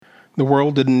The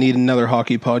world didn't need another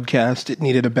hockey podcast. It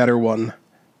needed a better one.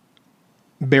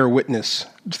 Bear witness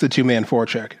to the two-man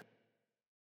forecheck.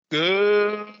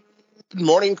 Good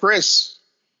morning, Chris.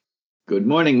 Good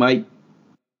morning, Mike.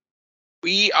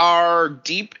 We are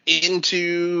deep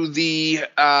into the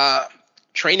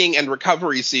training and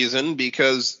recovery season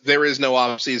because there is no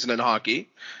off season in hockey.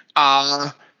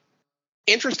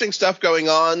 Interesting stuff going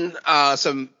on.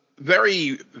 Some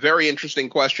very, very interesting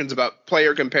questions about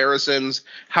player comparisons,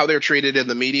 how they're treated in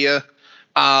the media.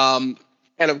 And,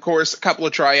 of course, a couple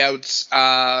of tryouts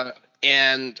and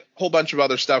a whole bunch of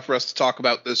other stuff for us to talk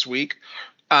about this week.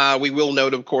 We will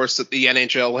note, of course, that the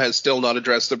NHL has still not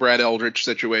addressed the Brad Eldridge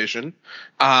situation.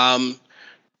 Where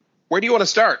do you want to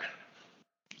start?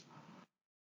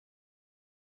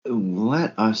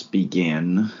 Let us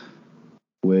begin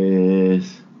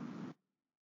with...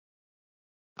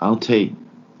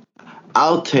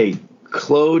 I'll take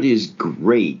Claude is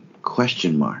great,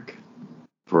 question mark,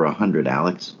 for 100,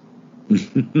 Alex.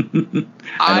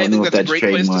 I think that's a great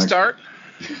place to start.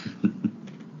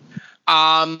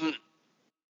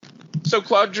 So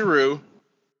Claude Giroux,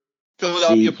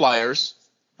 Philadelphia Flyers.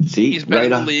 He's been in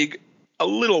the league a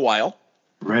little while.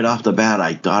 Right off the bat,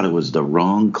 I thought it was the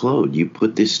wrong Claude. You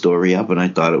put this story up, and I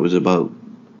thought it was about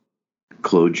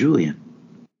Claude Julien.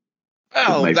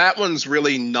 Well, that one's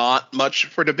really not much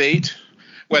for debate,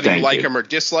 whether you like him or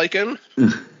dislike him.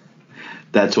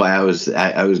 That's why I was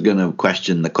going to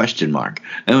question the question mark.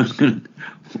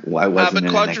 Why wasn't but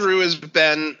Claude Giroux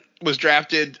was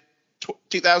drafted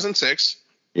 2006.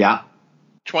 Yeah.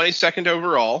 22nd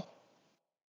overall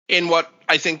in what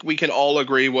I think we can all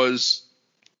agree was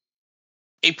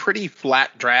a pretty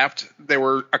flat draft. There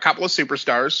were a couple of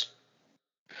superstars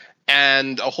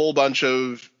and a whole bunch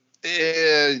of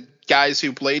guys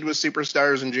who played with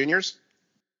superstars and juniors.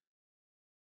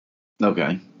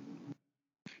 Okay.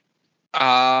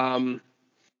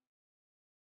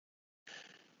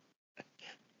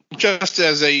 Just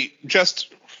as a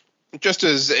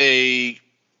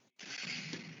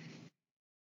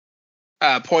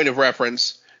point of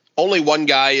reference, only one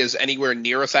guy is anywhere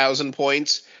near 1,000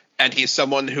 points, and he's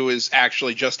someone who is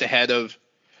actually just ahead of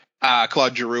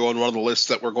Claude Giroux on one of the lists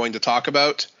that we're going to talk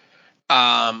about.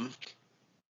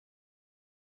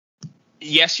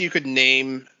 Yes, you could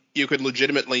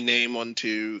legitimately name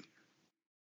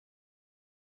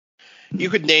you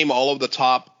could name all of the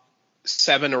top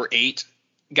 7 or 8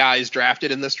 guys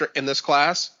drafted in this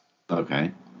class.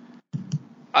 Okay.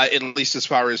 At least as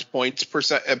far as points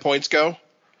go.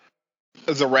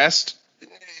 The rest,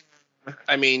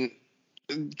 I mean,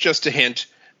 just a hint,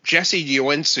 Jesse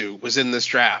Dioensu was in this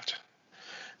draft.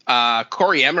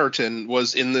 Corey Emerton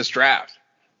was in this draft.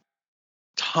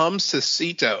 Tom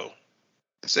Sestito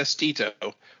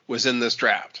was in this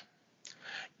draft.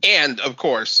 And, of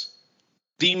course,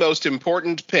 the most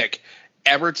important pick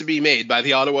ever to be made by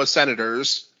the Ottawa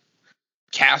Senators,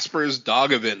 Kaspers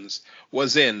Daugavins,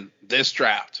 was in this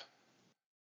draft.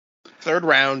 3rd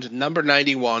round, number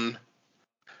 91.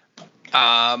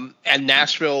 And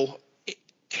Nashville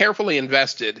carefully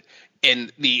invested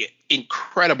in the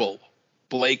incredible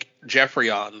Blake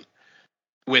Geoffrion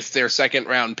with their 2nd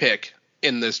round pick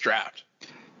in this draft.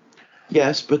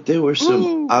 Yes, but there were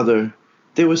some other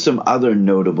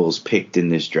notables picked in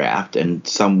this draft, and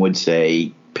some would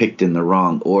say picked in the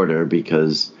wrong order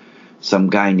because some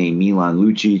guy named Milan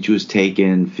Lucic was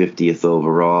taken 50th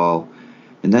overall,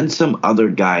 and then some other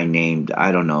guy named,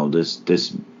 I don't know,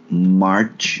 this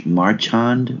Marchand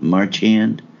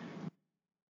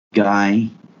guy.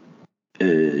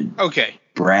 Okay.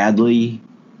 Bradley.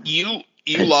 You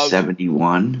love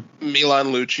 71. Milan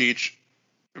Lucic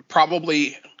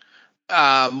probably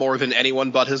more than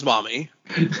anyone but his mommy.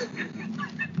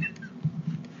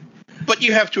 But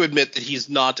you have to admit that he's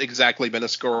not exactly been a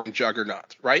scoring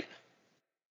juggernaut, right?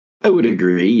 I would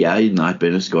agree. Yeah, he's not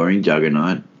been a scoring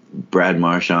juggernaut. Brad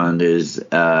Marchand is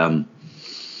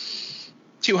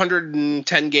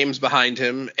 210 games behind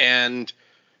him and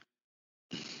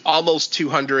almost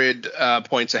 200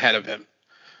 points ahead of him.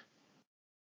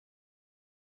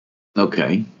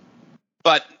 Okay.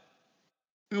 But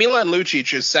Milan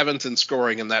Lucic is 7th in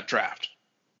scoring in that draft.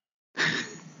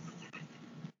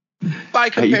 By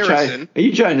comparison... Are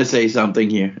you trying to say something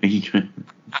here?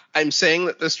 I'm saying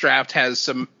that this draft has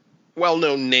some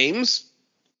well-known names,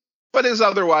 but is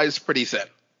otherwise pretty thin.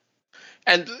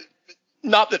 And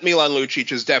not that Milan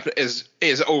Lucic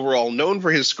is overall known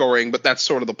for his scoring, but that's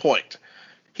sort of the point.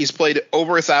 He's played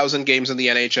over 1,000 games in the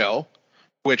NHL,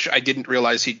 which I didn't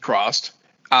realize he'd crossed.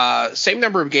 Same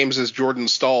number of games as Jordan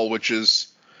Staal, which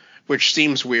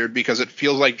seems weird because it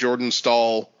feels like Jordan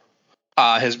Staal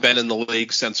has been in the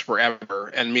league since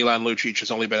forever, and Milan Lucic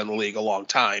has only been in the league a long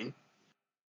time.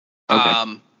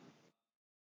 Okay.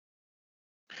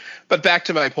 But back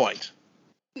to my point.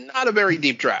 Not a very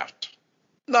deep draft.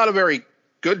 Not a very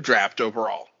good draft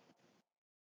overall.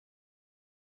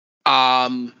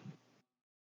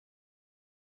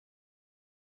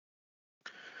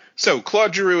 So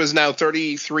Claude Giroux is now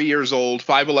 33 years old,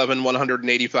 5'11",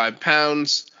 185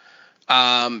 pounds.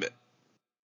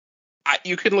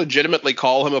 You can legitimately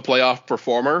call him a playoff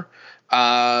performer.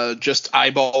 Just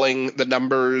eyeballing the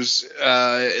numbers,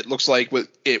 it looks like with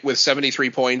 73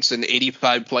 points in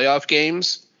 85 playoff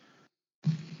games,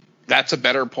 that's a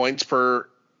better points per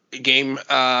game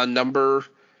number,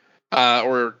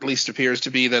 or at least appears to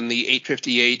be, than the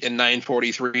 858 and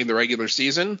 943 in the regular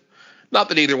season. Not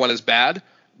that either one is bad,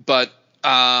 but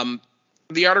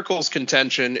the article's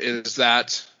contention is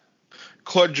that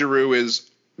Claude Giroux is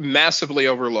massively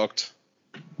overlooked,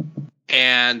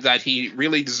 and that he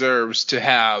really deserves to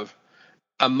have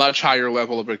a much higher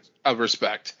level of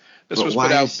respect. This was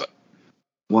put out.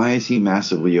 Why is he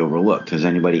massively overlooked? Has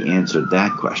anybody answered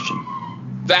that question?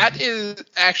 That is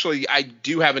actually, I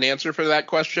do have an answer for that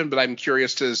question, but I'm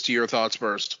curious as to your thoughts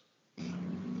first.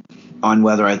 On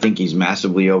whether I think he's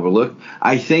massively overlooked,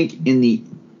 I think in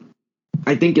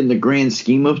the grand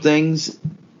scheme of things,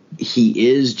 he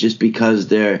is, just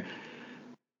because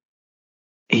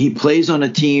he plays on a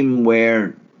team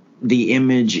where the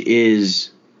image is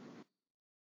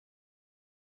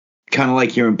kind of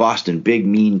like here in Boston, big,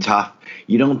 mean, tough.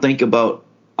 You don't think about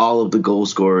all of the goal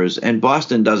scorers, and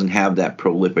Boston doesn't have that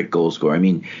prolific goal scorer. I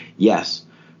mean, yes,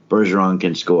 Bergeron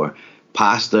can score.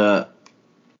 Pasta,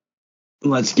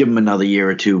 let's give him another year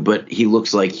or two, but he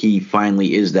looks like he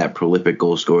finally is that prolific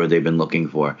goal scorer they've been looking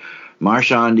for.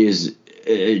 Marchand is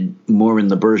more in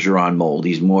the Bergeron mold.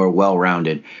 He's more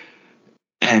well-rounded.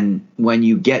 And when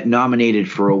you get nominated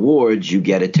for awards, you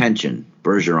get attention.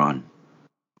 Bergeron,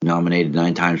 nominated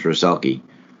 9 times for a Selke.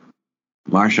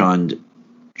 Marchand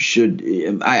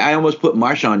should... I almost put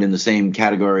Marchand in the same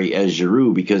category as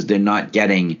Giroux, because they're not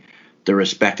getting the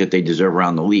respect that they deserve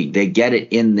around the league. They get it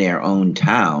in their own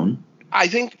town. I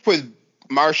think with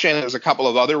Marchand, there's a couple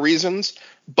of other reasons,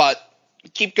 but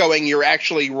keep going. You're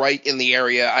actually right in the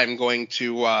area I'm going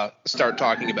to start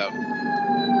talking about.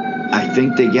 I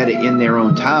think they get it in their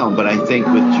own town, but I think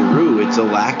with Giroux, it's a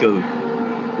lack of...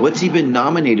 What's he been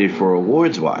nominated for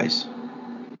awards-wise?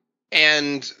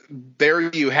 And there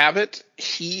you have it.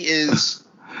 He is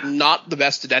not the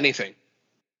best at anything.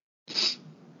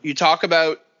 You talk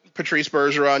about Patrice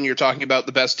Bergeron, you're talking about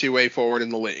the best two-way forward in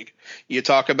the league. You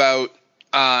talk about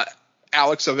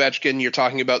Alex Ovechkin, you're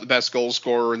talking about the best goal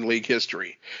scorer in league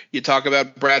history. You talk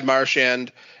about Brad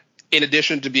Marchand, in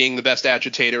addition to being the best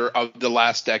agitator of the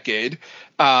last decade.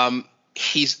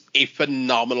 He's a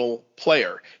phenomenal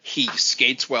player. He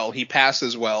skates well. He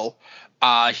passes well.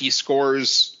 He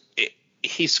scores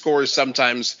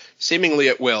sometimes seemingly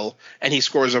at will, and he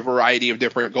scores a variety of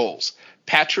different goals.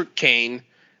 Patrick Kane,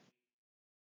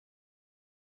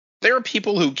 there are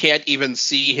people who can't even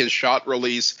see his shot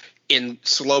release in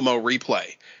slow-mo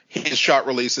replay. His shot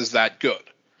release is that good.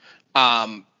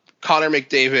 Connor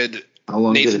McDavid,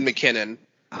 Nathan McKinnon.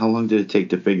 How long did it take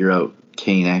to figure out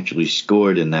Kane actually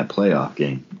scored in that playoff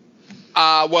game?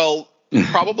 Well,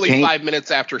 probably 5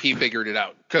 minutes after he figured it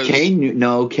out. Kane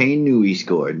knew he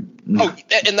scored. Oh,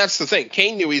 and that's the thing.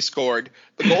 Kane knew he scored.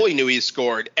 The goalie knew he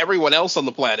scored. Everyone else on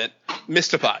the planet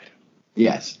mystified.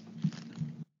 Yes.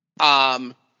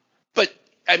 But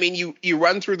I mean, you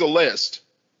run through the list,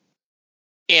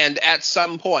 and at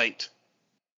some point,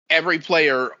 every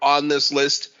player on this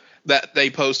list that they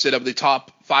posted of the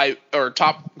top 5 or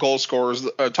top goal scorers,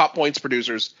 top points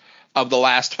producers of the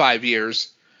last 5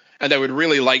 years. And I would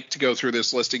really like to go through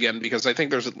this list again, because I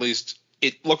think there's at least,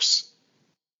 it looks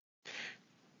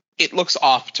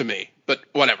off to me, but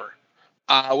whatever.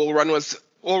 We'll run with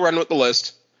the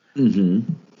list.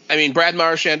 Mm-hmm. I mean, Brad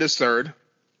Marchand is third.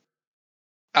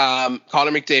 Connor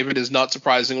McDavid is not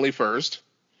surprisingly first.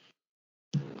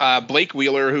 Blake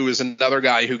Wheeler, who is another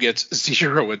guy who gets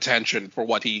zero attention for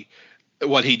what he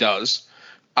does,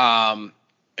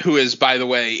 who is, by the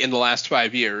way, in the last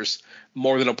 5 years,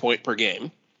 more than a point per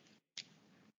game.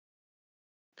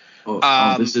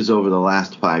 This is over the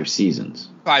last 5 seasons.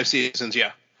 5 seasons,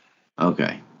 yeah.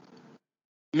 Okay.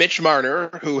 Mitch Marner,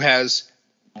 who has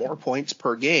more points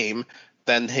per game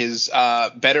than his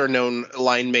better-known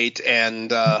line mate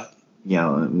and...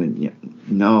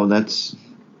 No, that's...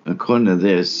 According to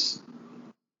this,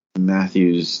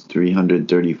 Matthews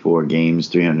 334 games,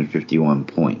 351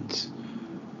 points.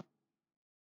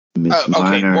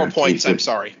 Okay, more points. I'm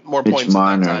sorry, more points.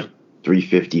 Marner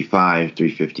 355,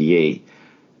 358.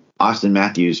 Austin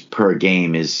Matthews per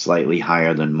game is slightly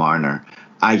higher than Marner.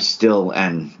 I still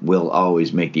and will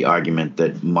always make the argument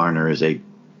that Marner is a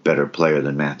better player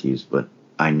than Matthews, but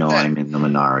I know I'm in the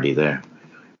minority there.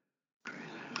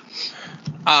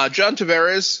 John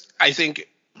Tavares, I think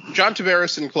John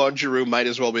Tavares and Claude Giroux might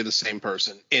as well be the same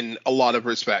person in a lot of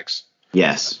respects.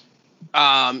 Yes.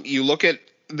 You look at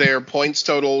their points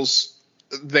totals,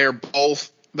 they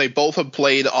both have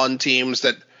played on teams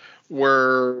that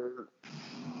were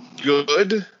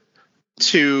good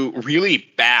to really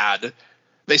bad.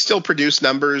 They still produce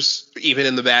numbers even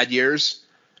in the bad years.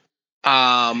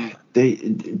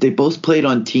 They both played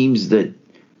on teams that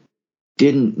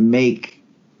didn't make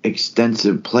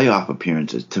extensive playoff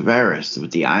appearances. Tavares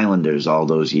with the Islanders all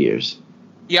those years.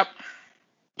 Yep.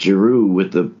 Giroux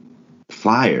with the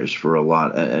Flyers for a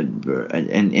lot,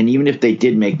 and even if they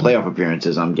did make playoff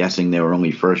appearances, I'm guessing they were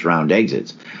only first round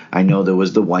exits. I know there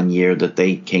was the 1 year that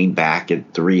they came back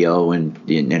at 3-0,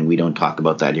 and we don't talk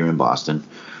about that here in Boston,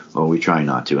 or we try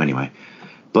not to anyway.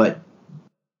 But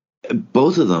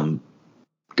both of them,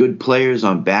 good players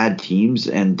on bad teams,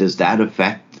 and does that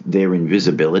affect their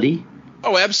invisibility?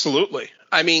 Oh, absolutely.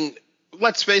 I mean,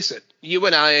 let's face it. You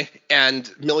and I and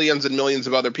millions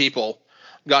of other people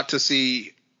got to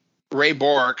see Ray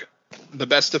Bourque, the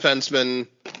best defenseman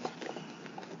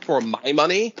for my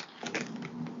money,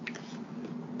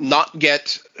 not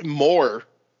get more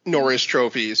Norris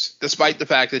trophies, despite the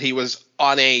fact that he was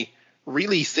on a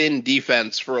really thin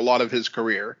defense for a lot of his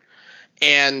career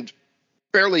and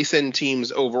fairly thin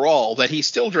teams overall, that he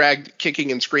still dragged kicking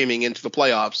and screaming into the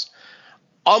playoffs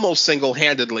almost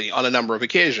single-handedly on a number of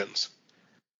occasions.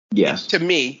 Yes. To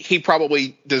me, he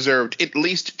probably deserved at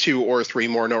least 2 or 3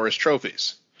 more Norris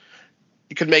trophies.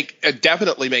 You could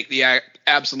definitely make the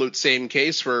absolute same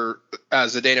case for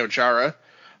Zdeno Chara.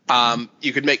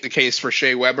 You could make the case for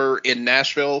Shea Weber in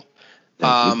Nashville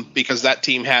because that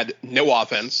team had no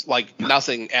offense, like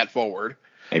nothing at forward.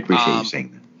 I appreciate you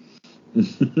saying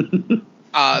that.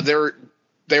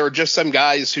 There are just some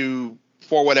guys who,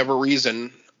 for whatever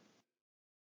reason,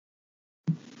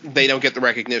 they don't get the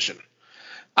recognition.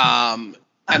 And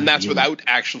that's without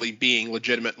actually being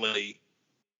legitimately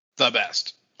the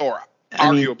best or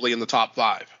arguably in the top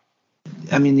 5.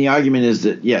 I mean, the argument is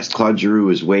that, yes, Claude Giroux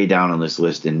is way down on this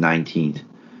list in 19th.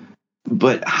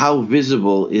 But how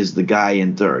visible is the guy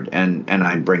in third? And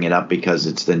I bring it up because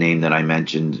it's the name that I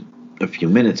mentioned a few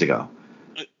minutes ago.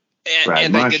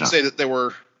 And I did say that there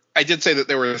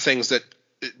were things that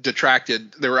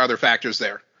detracted. There were other factors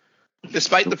there.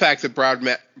 Despite the fact that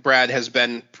Brad has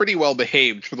been pretty well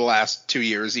behaved for the last 2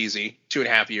 years,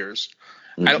 2.5 years.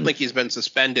 Mm-hmm. I don't think he's been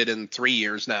suspended in 3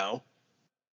 years now.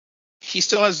 He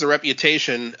still has the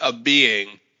reputation of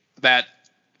being that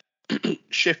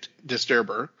shift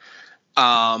disturber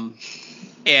and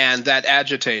that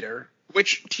agitator,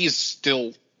 which he's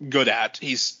still good at.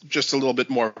 He's just a little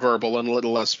bit more verbal and a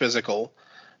little less physical.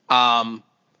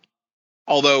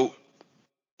 Although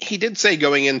he did say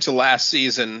going into last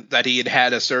season that he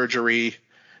had a surgery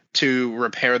to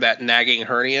repair that nagging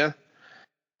hernia.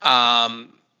 And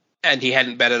he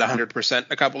hadn't been at 100% in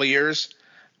a couple of years.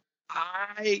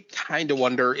 I kind of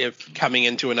wonder if coming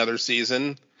into another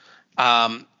season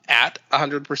at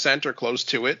 100% or close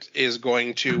to it is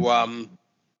going to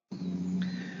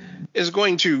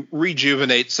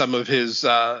rejuvenate some of his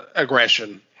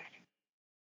aggression.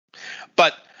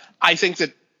 But I think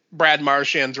that Brad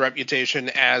Marchand's reputation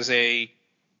as a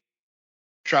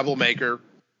troublemaker,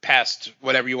 pest,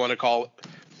 whatever you want to call it,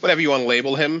 whatever you want to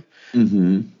label him,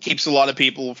 keeps a lot of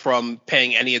people from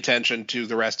paying any attention to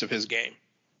the rest of his game.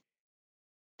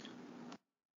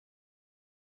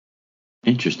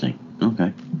 Interesting.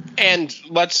 Okay. And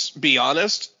let's be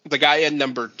honest, the guy at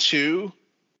number 2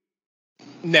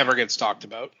 never gets talked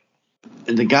about.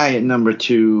 The guy at number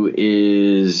 2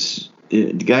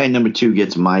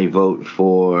 gets my vote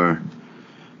for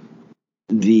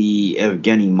the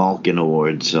Evgeny Malkin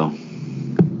Award. So,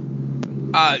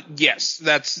 yes,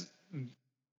 that's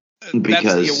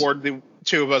the award the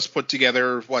two of us put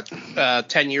together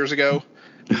 10 years ago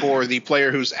for the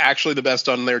player who's actually the best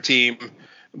on their team,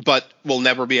 but will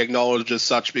never be acknowledged as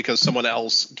such because someone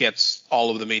else gets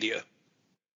all of the media.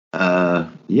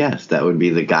 Yes, that would be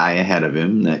the guy ahead of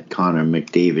him, that Connor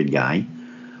McDavid guy.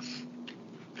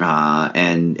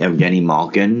 And Evgeny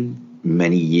Malkin,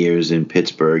 many years in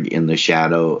Pittsburgh in the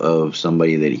shadow of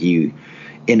somebody that he,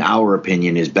 in our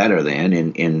opinion, is better than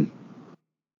in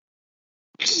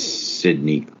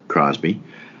Sidney Crosby.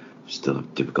 Still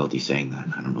have difficulty saying that.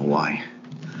 I don't know why.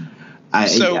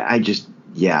 And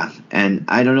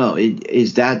I don't know.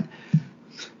 Is that?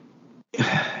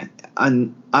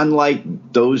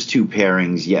 unlike those two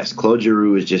pairings, yes, Claude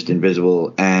Giroux is just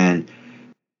invisible. And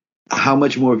how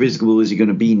much more visible is he going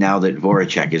to be now that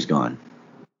Voracek is gone?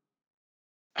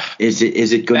 Is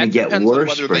it going to get depends worse? On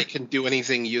whether they can do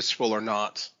anything useful or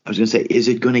not. I was going to say, is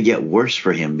it going to get worse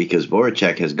for him because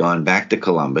Voracek has gone back to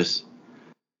Columbus?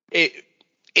 It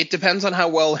depends on how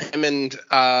well him and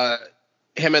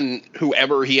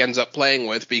whoever he ends up playing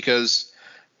with, because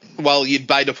while you'd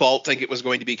by default think it was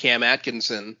going to be Cam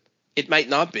Atkinson, it might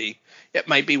not be. It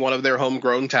might be one of their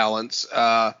homegrown talents,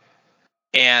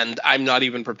 and I'm not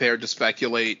even prepared to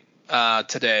speculate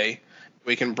today.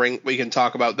 We can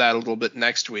talk about that a little bit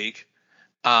next week.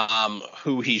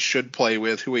 Who he should play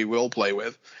with, who he will play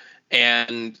with,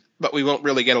 but we won't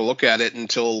really get a look at it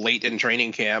until late in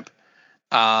training camp.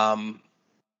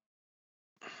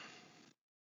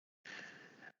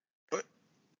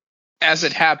 As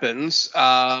it happens,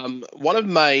 one of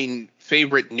my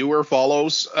favorite newer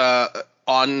follows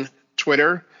on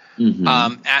Twitter,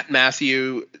 at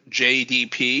Matthew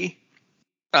JDP,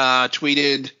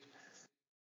 tweeted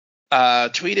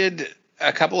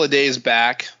a couple of days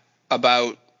back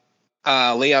about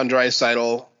Leon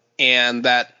Draisaitl, and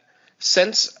that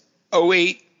since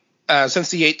the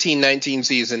 18-19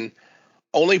 season,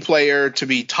 only player to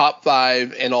be top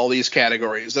 5 in all these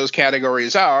categories. Those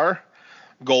categories are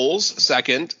goals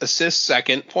second, assists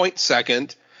second, points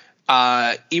second,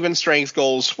 even strength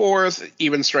goals fourth,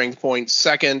 even strength points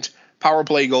second, power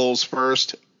play goals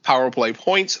first, power play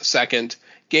points second,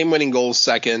 game-winning goals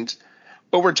second,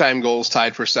 overtime goals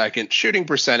tied for second, shooting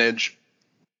percentage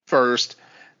first,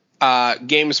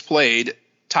 games played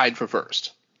tied for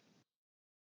first.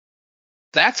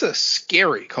 That's a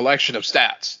scary collection of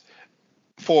stats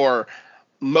for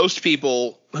most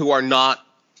people who are not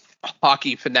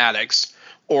hockey fanatics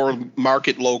or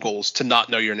market locals to not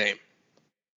know your name.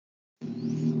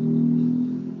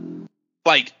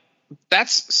 Like,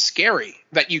 that's scary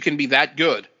that you can be that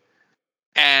good.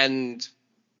 And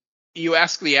you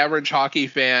ask the average hockey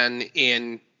fan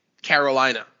in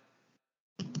Carolina,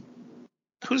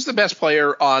 who's the best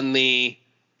player on the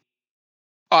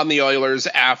Oilers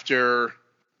after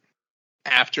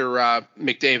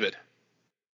McDavid?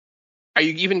 Are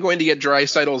you even going to get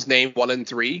Draisaitl's name 1 and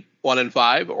 3, 1 and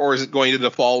 5, or is it going to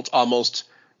default almost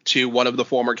to one of the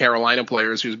former Carolina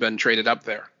players who's been traded up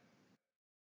there?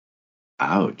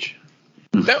 Ouch.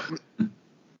 No.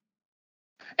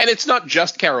 And it's not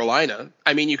just Carolina.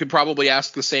 I mean, you could probably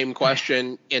ask the same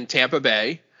question in Tampa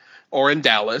Bay or in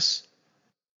Dallas.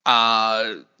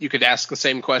 You could ask the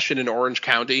same question in Orange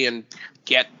County and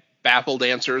get baffled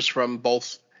answers from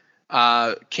both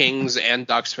Kings and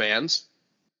Ducks fans.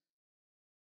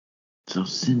 So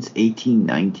since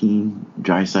 18-19,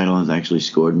 Draisaitl has actually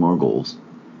scored more goals.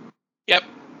 Yep.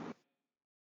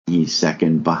 He's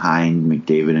second behind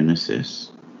McDavid in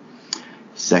assists.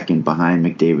 Second behind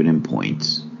McDavid in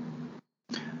points.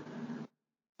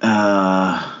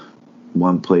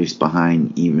 One place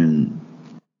behind even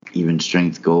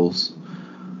strength goals.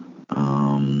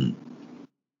 One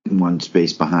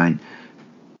space behind.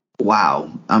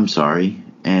 Wow, I'm sorry.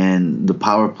 And the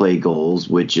power play goals,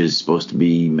 which is supposed to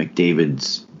be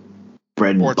McDavid's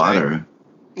bread and butter.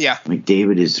 Yeah.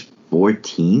 McDavid is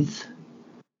 14th.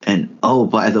 And, oh,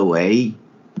 by the way,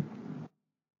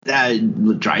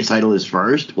 Draisaitl is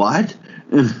first? What?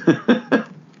 I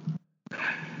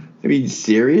mean,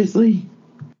 seriously?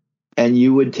 And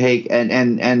you would take,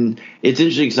 and it's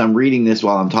interesting because I'm reading this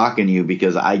while I'm talking to you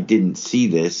because I didn't see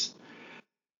this.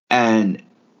 And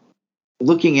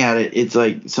looking at it, it's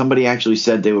like somebody actually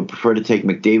said they would prefer to take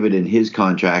McDavid and his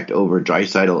contract over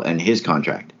Draisaitl and his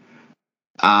contract.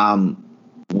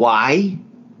 Why?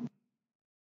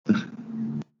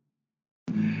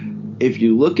 If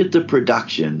you look at the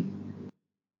production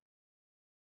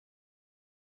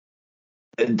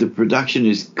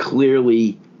is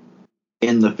clearly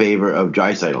in the favor of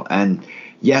Draisaitl. And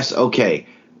yes, okay,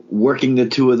 working the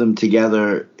two of them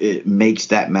together, it makes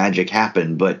that magic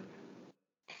happen, but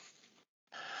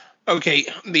okay,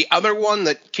 the other one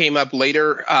that came up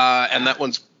later, and that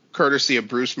one's courtesy of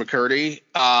Bruce McCurdy,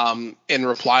 in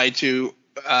reply to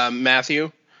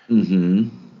Matthew. Mm-hmm.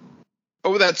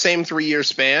 Over that same 3-year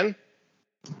span,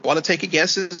 want to take a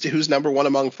guess as to who's number one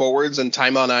among forwards in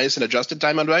time on ice and adjusted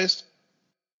time on ice?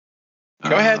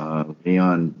 Go ahead.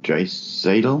 Leon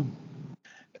Draisaitl?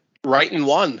 Right in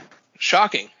one.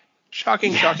 Shocking.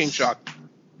 Shocking.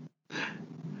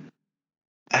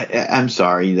 I'm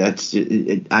sorry.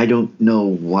 I don't know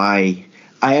why.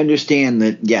 I understand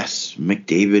that, yes,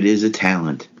 McDavid is a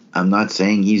talent. I'm not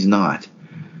saying he's not.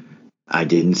 I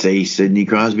didn't say Sidney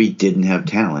Crosby didn't have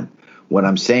talent. What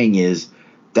I'm saying is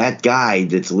that guy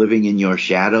that's living in your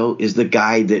shadow is the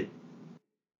guy that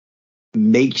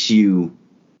makes you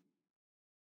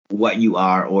what you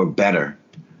are or better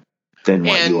than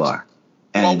what you are.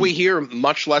 And while we hear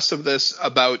much less of this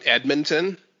about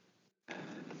Edmonton,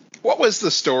 what was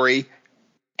the story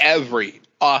every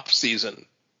offseason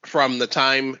from the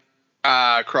time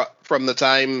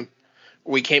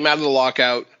we came out of the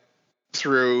lockout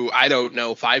through, I don't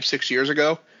know, 5-6 years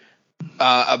ago,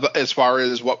 as far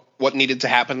as what needed to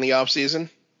happen in the offseason?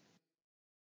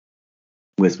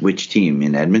 With which team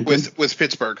in Edmonton? With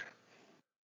Pittsburgh.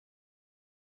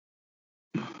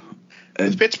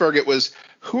 With Pittsburgh, it was,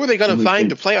 who are they going to find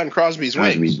to play on Crosby's wing?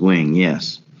 Crosby's wing,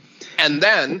 yes. And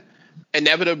then,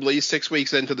 inevitably, 6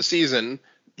 weeks into the season,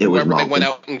 It was whoever they Malkin. went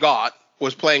out and got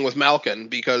was playing with Malkin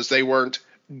because they weren't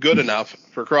good enough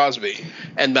for Crosby,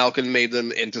 and Malkin made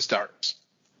them into stars.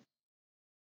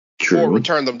 True. Or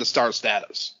returned them to star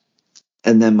status.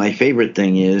 And then my favorite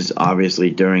thing is, obviously,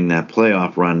 during that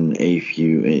playoff run,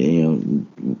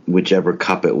 whichever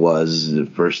cup it was, the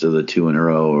first of the 2 in a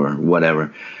row or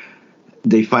whatever,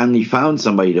 they finally found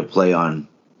somebody to play on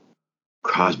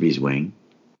Crosby's wing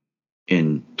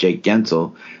in Jake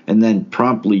Gensel, and then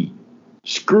promptly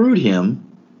screwed him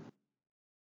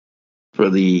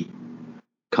for the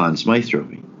Conn Smythe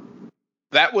Trophy.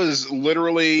 That was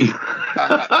literally,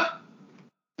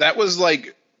 that was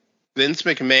like Vince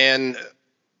McMahon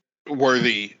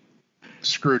worthy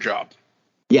screw job.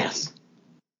 Yes,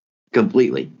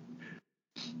 completely.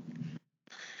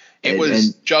 It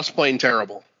was just plain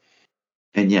terrible.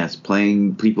 And yes,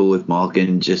 playing people with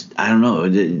Malkin, just, I don't know,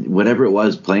 whatever it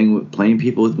was, playing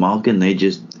people with Malkin, they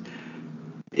just,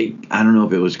 I don't know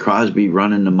if it was Crosby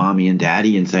running to mommy and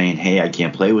daddy and saying, hey, I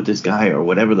can't play with this guy, or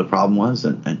whatever the problem was.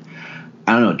 And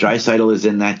I don't know, Draisaitl is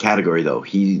in that category, though.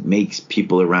 He makes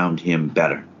people around him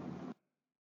better.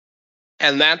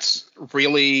 And that's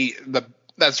really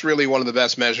one of the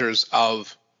best measures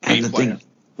of a player.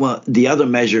 The other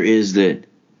measure is that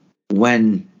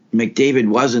when McDavid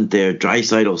wasn't there,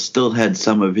 Draisaitl still had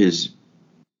some of his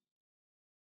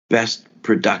best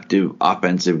productive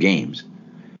offensive games.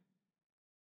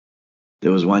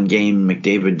 There was one game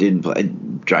McDavid didn't play.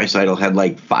 Draisaitl had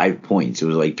like 5 points. It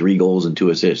was like 3 goals and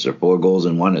 2 assists, or 4 goals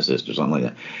and 1 assist, or something like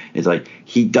that. It's like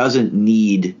he doesn't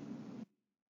need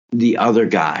the other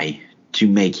guy to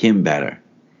make him better.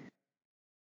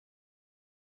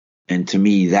 And to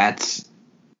me, that's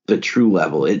the true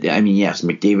level. Yes,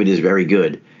 McDavid is very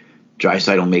good.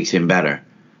 Draisaitl makes him better.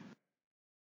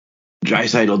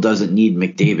 Draisaitl doesn't need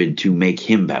McDavid to make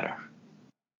him better.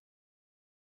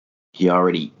 He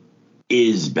already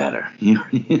is better,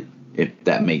 if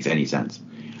that makes any sense.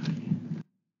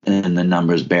 And the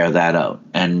numbers bear that out.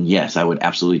 And yes, I would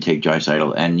absolutely take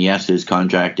Draisaitl. And yes, his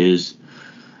contract is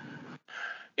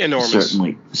enormous.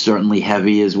 Certainly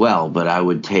heavy as well, but I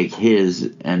would take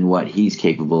his and what he's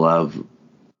capable of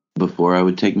before I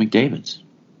would take McDavid's.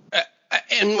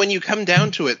 And when you come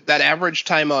down to it, that average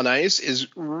time on ice is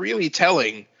really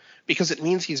telling because it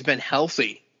means he's been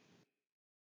healthy.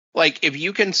 Like, if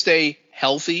you can stay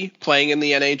healthy playing in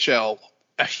the NHL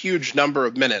a huge number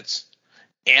of minutes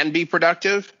and be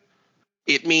productive,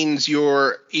 it means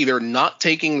you're either not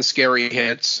taking the scary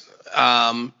hits,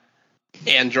 and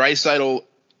Draisaitl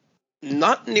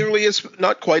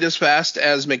not quite as fast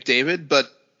as McDavid,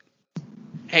 but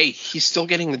hey, he's still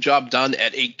getting the job done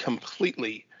at a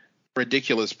completely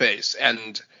ridiculous pace,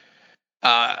 and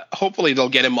hopefully they'll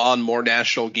get him on more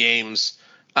national games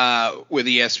with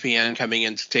ESPN coming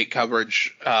in to take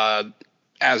coverage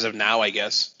as of now, I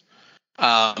guess.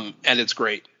 And it's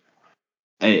great.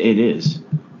 It is.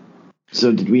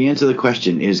 So did we answer the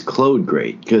question, is Claude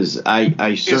great? Because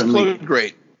I certainly... Is Claude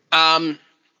great? I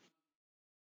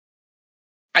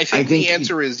think the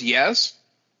answer is yes.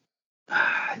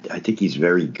 I think he's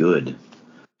very good.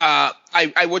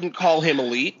 I wouldn't call him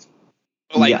elite.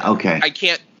 Okay. I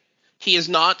can't. He is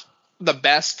not the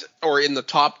best or in the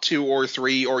top 2 or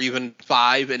 3 or even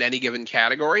 5 in any given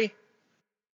category.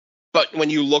 But when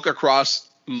you look across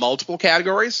multiple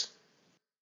categories,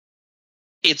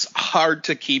 it's hard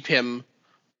to keep him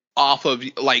off of,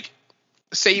 like,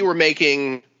 say you were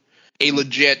making a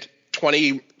legit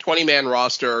 20-man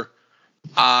roster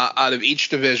out of each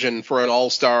division for an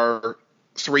all-star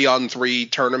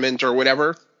 3-on-3 tournament or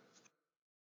whatever.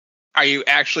 Are you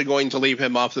actually going to leave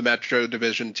him off the Metro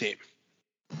Division team?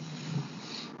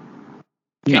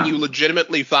 Can you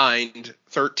legitimately find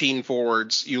 13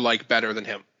 forwards you like better than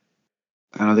him?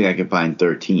 I don't think I can find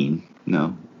 13.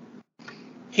 No.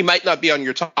 He might not be on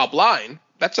your top line.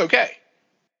 That's okay.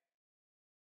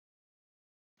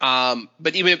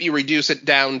 But even if you reduce it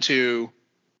down to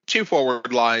 2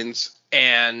 forward lines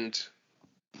and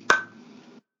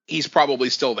he's probably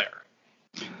still there.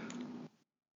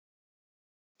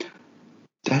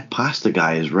 That Pasta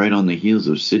guy is right on the heels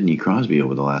of Sidney Crosby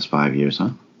over the last 5 years,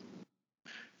 huh?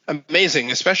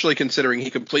 Amazing, especially considering he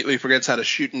completely forgets how to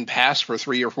shoot and pass for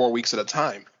 3 or 4 weeks at a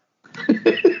time.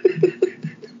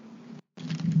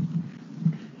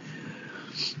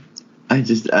 I'm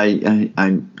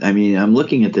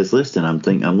looking at this list and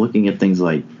I'm looking at things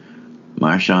like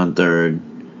Marchand third,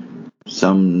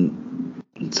 some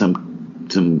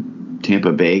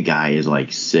Tampa Bay guy is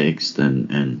like sixth,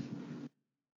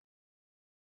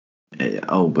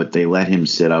 but they let him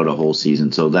sit out a whole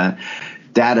season, so that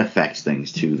affects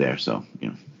things too there. So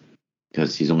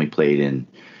because he's only played in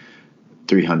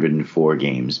 304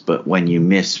 games, but when you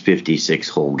miss 56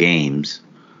 whole games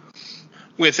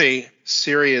with a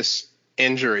serious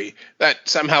injury that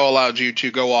somehow allowed you to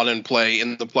go on and play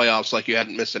in the playoffs like you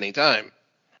hadn't missed any time.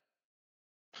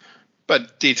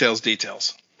 But details.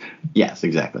 Yes,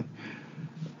 exactly.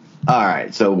 All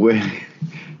right, so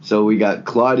we got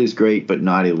Claude is great but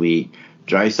not elite.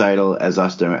 Draisaitl as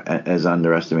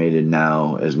underestimated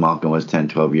now as Malkin was 10,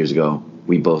 12 years ago.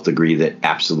 We both agree that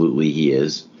absolutely he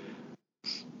is.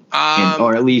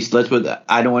 Or at least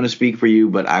I don't want to speak for you,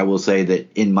 but I will say that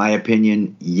in my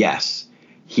opinion, yes,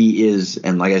 he is.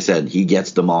 And like I said, he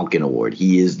gets the Malkin Award.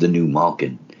 He is the new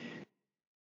Malkin,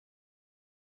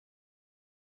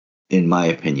 in my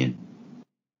opinion.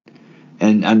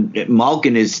 And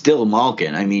Malkin is still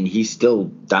Malkin. I mean, he's still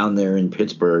down there in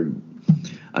Pittsburgh,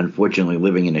 unfortunately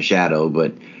living in a shadow,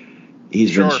 but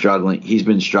he's been struggling. He's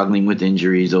been struggling with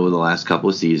injuries over the last couple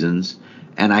of seasons.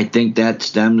 And I think that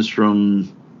stems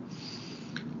from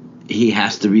he's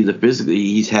had to be the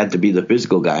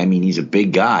physical guy. I mean, he's a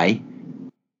big guy,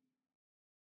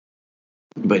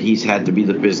 but he's had to be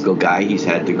the physical guy. He's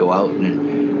had to go out,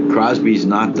 and Crosby's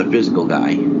not the physical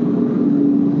guy.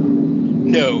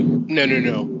 No.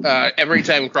 Every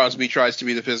time Crosby tries to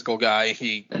be the physical guy,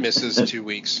 he misses 2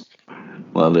 weeks.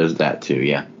 Well, there's that too,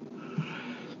 yeah.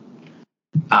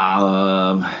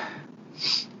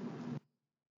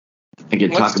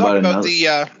 Let's talk about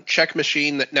the check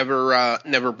machine that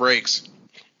never breaks.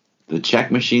 The check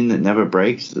machine that never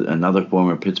breaks? Another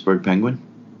former Pittsburgh Penguin?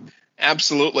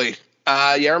 Absolutely.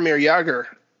 Jaromir Jagr.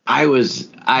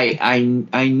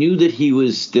 I knew that he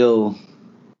was still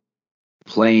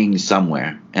playing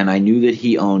somewhere, and I knew that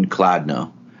he owned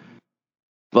Kladno.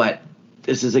 But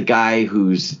this is a guy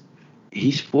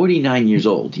he's 49 years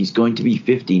old. He's going to be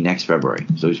 50 next February.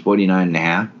 So he's 49 and a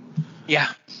half. Yeah.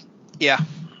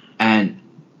 And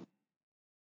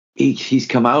he's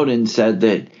come out and said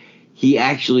that he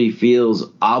actually feels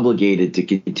obligated to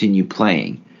continue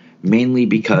playing, mainly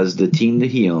because the team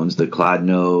that he owns, the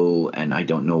Kladno, and I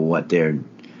don't know what they're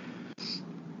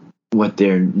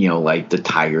like the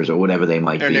Tigers or whatever they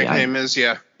might be. Their nickname is,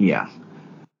 yeah. Yeah.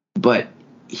 But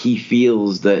he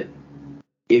feels that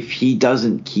if he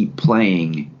doesn't keep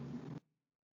playing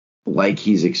like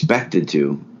he's expected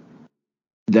to,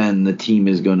 then the team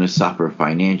is going to suffer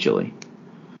financially.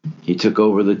 He took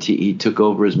over he took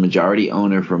over as majority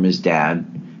owner from his dad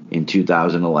in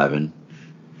 2011.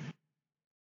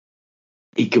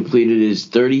 He completed his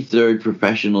 33rd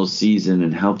professional season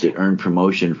and helped it earn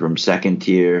promotion from second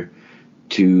tier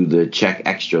to the Czech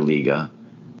Extraliga,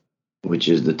 which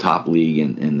is the top league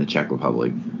in the Czech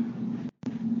Republic.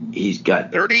 He's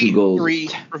got 33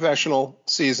 professional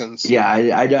seasons. Yeah,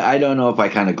 I don't know if I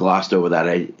kind of glossed over that.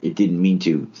 It didn't mean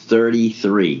to.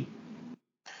 33.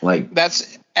 Like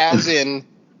that's as in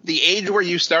the age where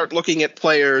you start looking at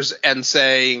players and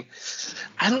saying,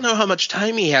 I don't know how much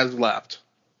time he has left.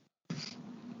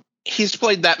 He's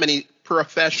played that many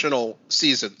professional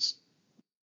seasons.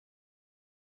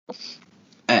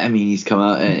 I mean, he's come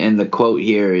out, and the quote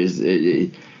here is,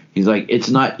 he's like, it's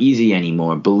not easy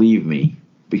anymore, believe me,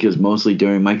 because mostly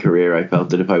during my career, I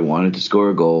felt that if I wanted to score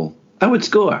a goal, I would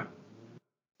score.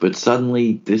 But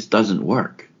suddenly, this doesn't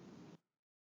work.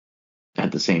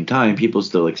 At the same time, people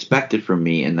still expect it from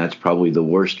me, and that's probably the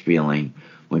worst feeling,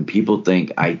 when people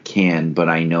think I can, but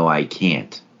I know I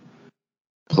can't.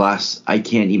 Plus, I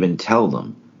can't even tell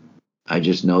them. I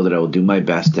just know that I will do my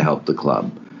best to help the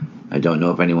club. I don't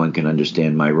know if anyone can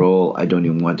understand my role. I don't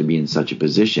even want to be in such a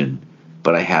position,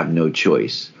 but I have no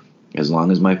choice. As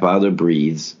long as my father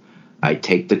breathes, I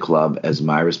take the club as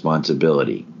my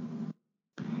responsibility.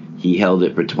 He held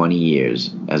it for 20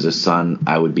 years. As a son,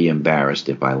 I would be embarrassed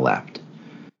if I left.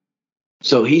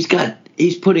 So he's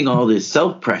putting all this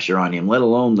self-pressure on him, let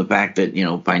alone the fact that,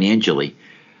 financially.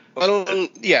 Let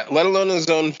alone his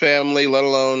own family, let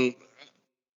alone...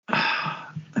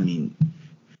 I mean,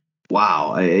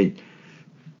 wow.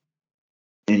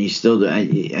 And he's still, I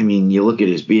mean, you look at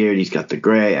his beard, he's got the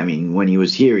gray. I mean, when he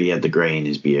was here, he had the gray in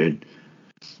his beard.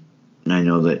 And I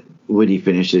know that, would he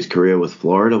finish his career with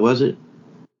Florida, was it?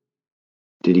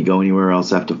 Did he go anywhere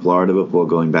else after Florida before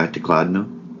going back to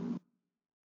Kladno?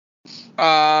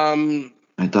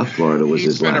 I thought Florida was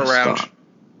his last stop.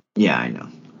 Yeah, I know.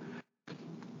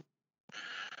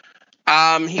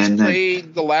 He's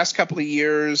played the last couple of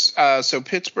years. So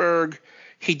Pittsburgh,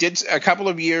 he did a couple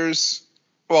of years.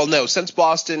 Well, no, since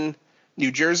Boston, New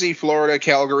Jersey, Florida,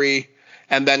 Calgary,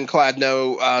 and then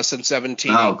Kladno since 17.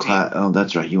 Oh,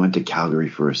 that's right. He went to Calgary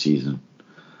for a season.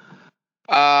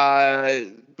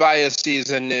 By a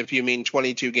season, if you mean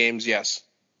 22 games, yes.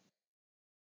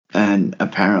 And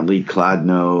apparently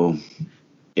Kladno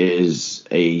is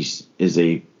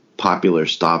a popular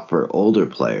stop for older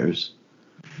players,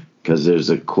 because there's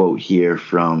a quote here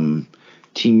from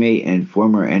teammate and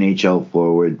former NHL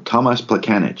forward Tomas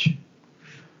Plekanec.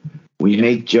 We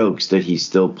make jokes that he's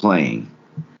still playing,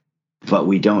 but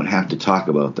we don't have to talk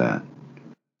about that.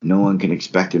 No one can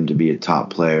expect him to be a top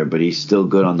player, but he's still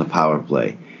good on the power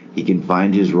play. He can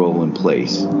find his role in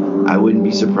place. I wouldn't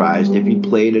be surprised if he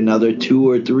played another 2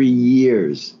 or 3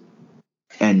 years.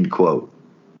 End quote.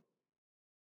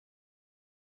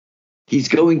 He's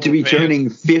going to be turning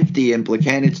 50, and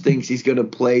Plekanec thinks he's going to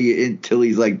play until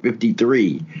he's like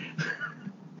 53.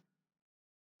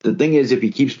 The thing is, if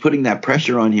he keeps putting that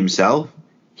pressure on himself,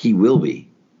 he will be.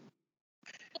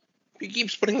 If he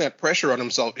keeps putting that pressure on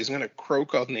himself, he's going to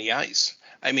croak on the ice.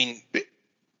 I mean,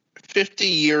 50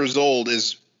 years old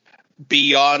is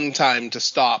beyond time to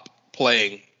stop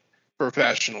playing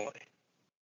professionally.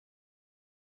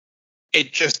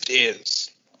 It just is.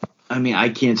 I mean, I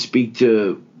can't speak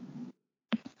to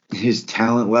his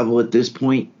talent level at this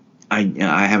point. I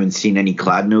haven't seen any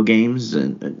Kladno games,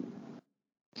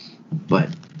 but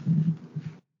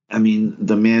I mean,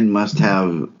 the man must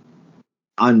have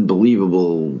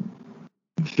unbelievable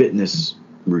fitness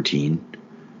routine.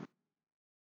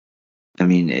 I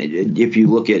mean, if you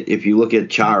look at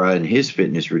Chara and his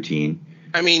fitness routine.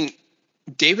 I mean,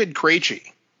 David Krejci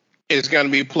is going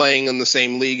to be playing in the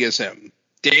same league as him.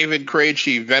 David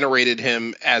Krejci venerated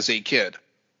him as a kid.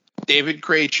 David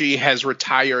Krejci has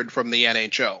retired from the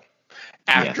NHL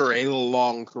after a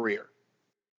long career.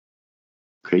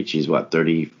 Krejci's what,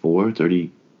 34,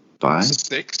 35?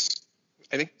 6.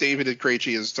 I think David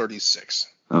Krejci is 36.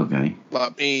 Okay.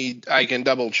 I can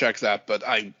double check that, but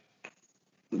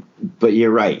But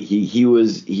you're right. He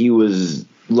was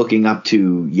looking up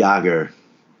to Jagr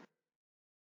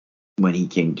when he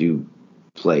came to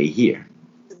play here.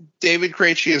 David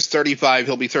Krejci is 35.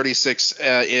 He'll be 36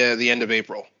 at the end of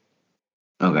April.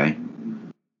 Okay.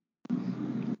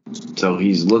 So he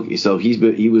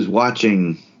was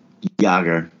watching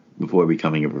Jagr before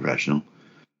becoming a professional.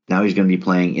 Now he's going to be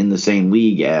playing in the same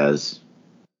league as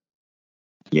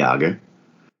Jagr.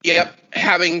 Yep,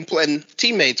 having played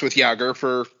teammates with Jagr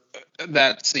for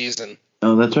that season.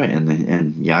 Oh, that's right.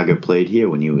 And Jagr played here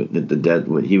when he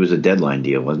was a deadline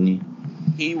deal, wasn't he?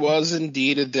 He was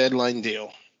indeed a deadline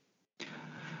deal.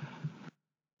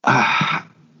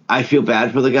 I feel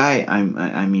bad for the guy.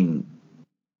 I mean,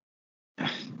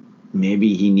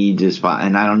 maybe he needs his father,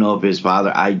 and I don't know if his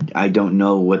father. I don't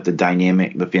know what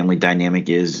the family dynamic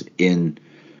is in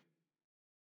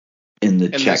the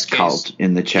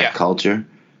Czech culture,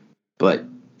 but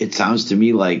it sounds to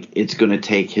me like it's going to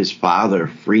take his father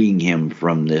freeing him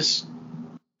from this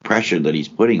pressure that he's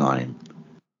putting on him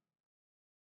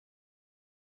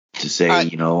to say,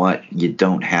 you know what, you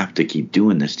don't have to keep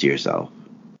doing this to yourself.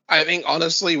 I think,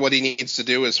 honestly, what he needs to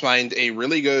do is find a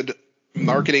really good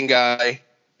marketing guy,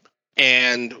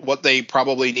 and what they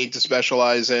probably need to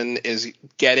specialize in is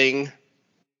getting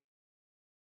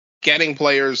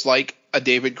players like a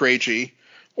David Krejci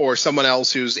or someone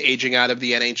else who's aging out of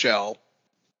the NHL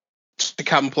to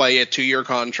come play a 2-year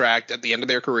contract at the end of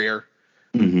their career,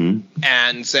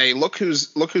 and say, look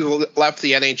who's left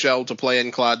the NHL to play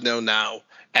in Kladno now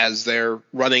as their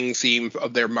running theme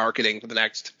of their marketing for the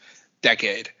next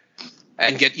decade,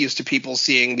 and get used to people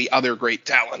seeing the other great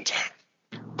talent.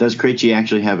 Does Krejci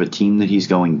actually have a team that he's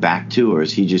going back to, or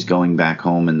is he just going back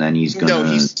home and then he's going to...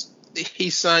 No,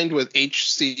 he signed with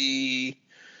HC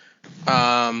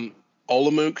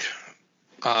Olomouc.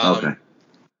 Okay.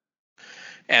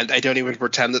 And I don't even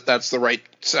pretend that that's the right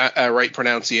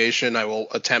pronunciation. I will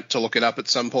attempt to look it up at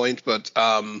some point, but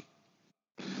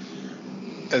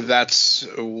that's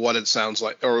what it sounds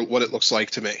like, or what it looks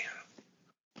like to me.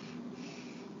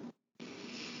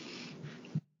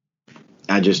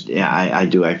 I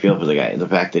do. I feel for the guy. The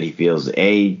fact that he feels,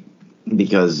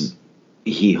 because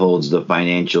he holds the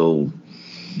financial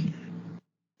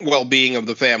well-being of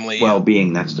the family.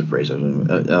 Well-being, that's the phrase of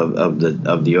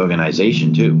the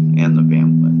organization too, and the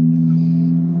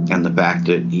family, and the fact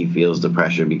that he feels the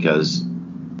pressure because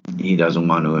he doesn't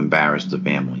want to embarrass the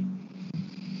family.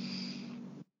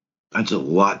 That's a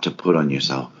lot to put on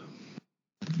yourself.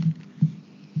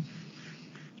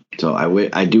 So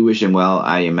I do wish him well.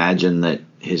 I imagine that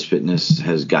his fitness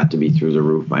has got to be through the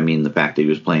roof. I mean, the fact that he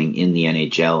was playing in the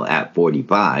NHL at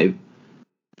 45.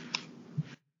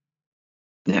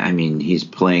 I mean, he's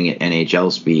playing at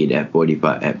NHL speed at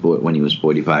 45 when he was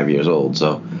 45 years old.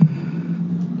 So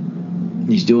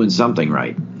he's doing something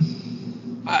right.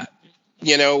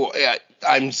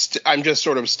 I'm just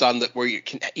sort of stunned that we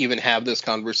can even have this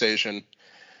conversation.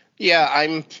 Yeah,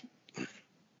 I'm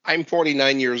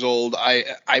 49 years old.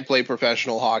 I play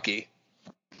professional hockey.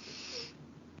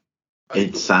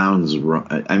 It sounds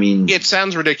wrong. I mean, it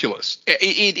sounds ridiculous.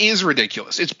 It is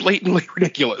ridiculous. It's blatantly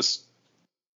ridiculous.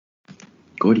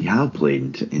 Gordie Howe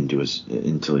played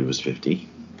until he was 50.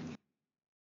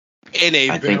 In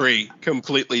a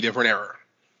completely different era.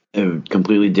 A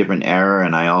completely different era,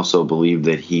 and I also believe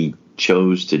that he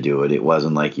chose to do it. It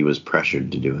wasn't like he was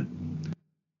pressured to do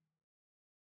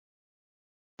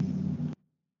it.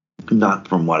 Not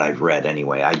from what I've read,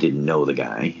 anyway. I didn't know the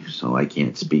guy, so I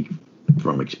can't speak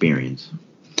from experience.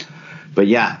 But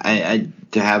yeah, I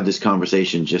to have this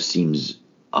conversation just seems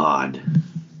odd,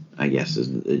 I guess. I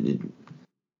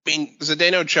mean,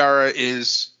 Zdeno Chara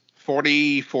is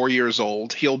 44 years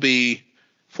old. He'll be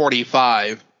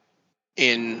 45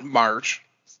 in March.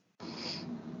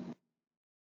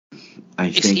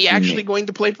 Is he actually going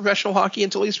to play professional hockey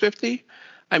until he's 50?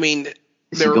 I mean,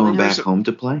 is he going back home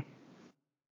to play?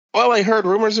 Well, I heard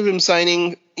rumors of him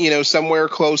signing, somewhere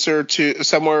closer to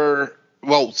somewhere.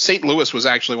 Well, St. Louis was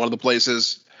actually one of the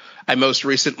places I most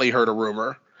recently heard a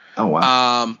rumor. Oh,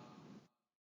 wow.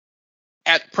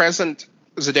 At present,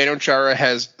 Zdeno Chara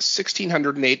has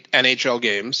 1,608 NHL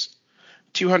games,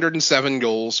 207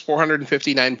 goals,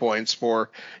 459 points for,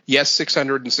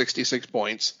 666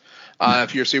 points.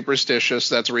 If you're superstitious,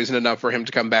 that's reason enough for him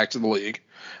to come back to the league.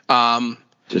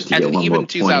 Just to get and one even more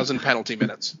 2,000 point. Penalty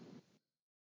minutes.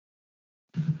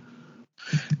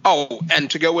 Oh,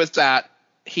 and to go with that,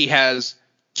 he has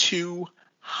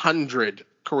 200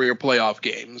 career playoff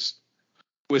games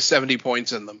with 70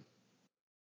 points in them.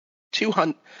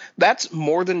 200. That's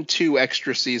more than 2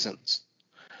 extra seasons.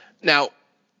 Now,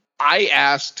 I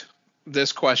asked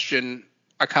this question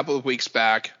a couple of weeks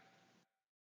back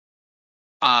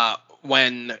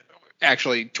when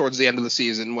actually towards the end of the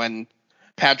season when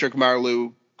Patrick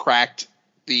Marleau cracked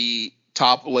the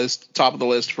top of the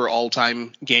list for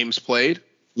all-time games played.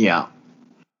 Yeah.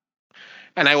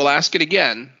 And I will ask it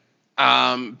again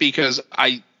because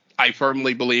I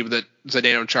firmly believe that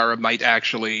Zdeno Chara might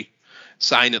actually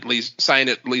sign at least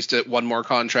one more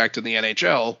contract in the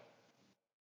NHL.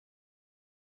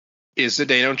 Is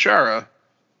Zdeno Chara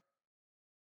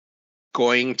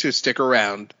going to stick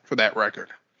around for that record?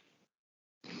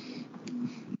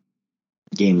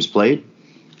 Games played?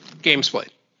 Games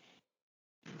played.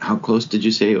 How close did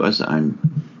you say it was?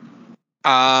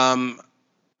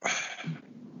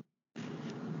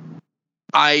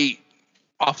 I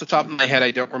off the top of my head,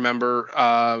 I don't remember.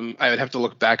 I would have to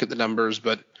look back at the numbers,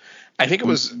 but I think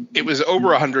it was over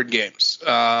 100 games.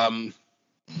 I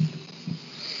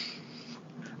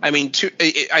mean,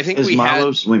 I think is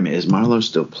Marleau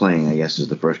still playing? I guess is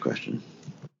the first question.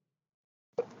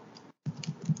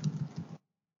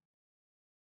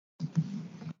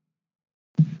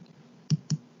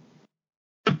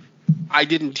 I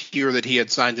didn't hear that he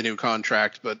had signed a new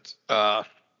contract, but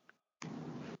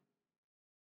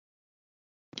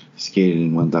skated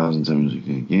in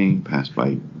 1,760 game, past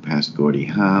Gordie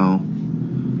Howe.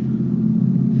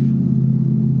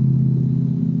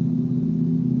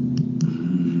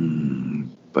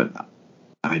 But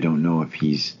I don't know if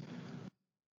he's.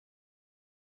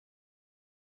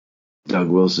 Doug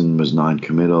Wilson was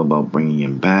non-committal about bringing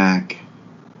him back.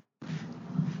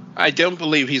 I don't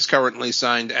believe he's currently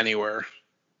signed anywhere.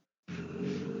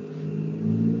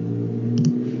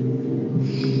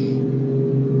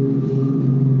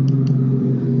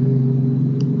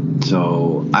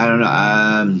 So I don't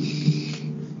know.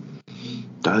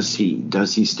 Does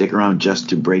he stick around just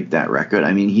to break that record?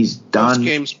 I mean, he's done. Most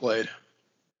games played.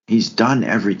 He's done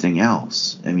everything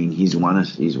else. I mean, he's won a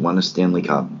Stanley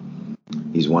Cup.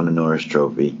 He's won a Norris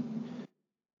Trophy.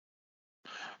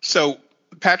 So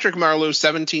Patrick Marleau,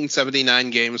 1,779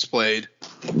 games played.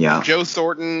 Yeah. Joe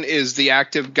Thornton is the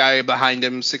active guy behind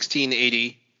him,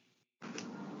 1,680.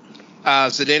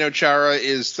 Zdeno Chara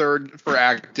is third for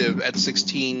active at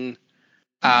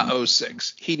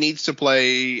 1,606. He needs to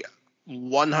play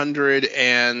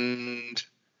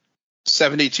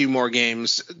 172 more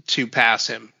games to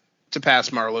pass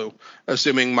Marleau,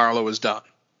 assuming Marleau is done.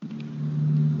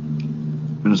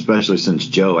 And especially since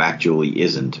Joe actually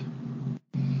isn't.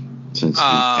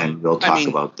 And we'll talk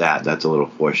about that. That's a little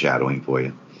foreshadowing for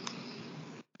you.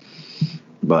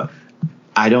 But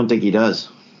I don't think he does.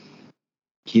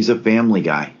 He's a family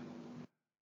guy.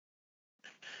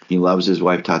 He loves his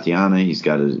wife Tatiana. He's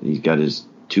got his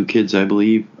 2 kids, I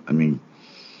believe. I mean,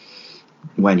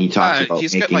 when he talks about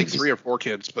he's got like 3 or 4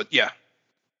 kids, but yeah.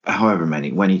 However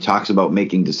many. When he talks about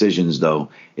making decisions, though,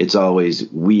 it's always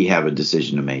we have a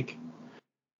decision to make.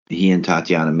 He and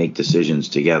Tatiana make decisions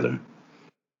together.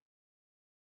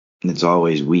 And it's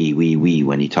always we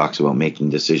when he talks about making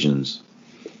decisions.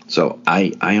 So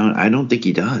I don't think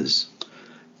he does.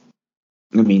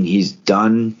 I mean, he's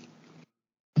done,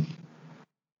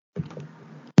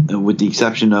 with the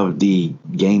exception of the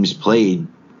games played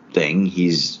thing,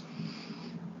 he's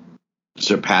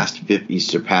surpassed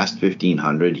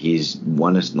 1,500. He's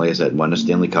won a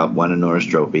Stanley Cup, won a Norris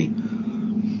Trophy.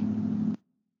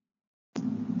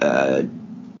 I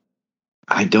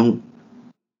don't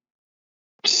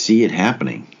see it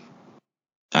happening.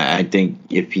 I think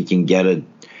if he can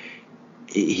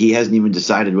he hasn't even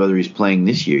decided whether he's playing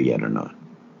this year yet or not,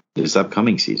 this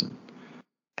upcoming season.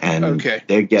 And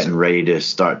they're getting ready to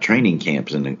start training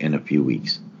camps in a few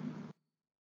weeks.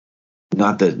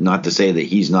 Not to say that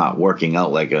he's not working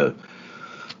out like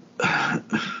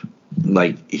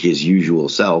his usual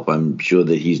self. I'm sure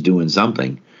that he's doing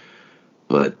something,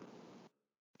 but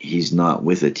he's not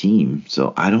with a team,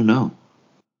 so I don't know.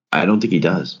 I don't think he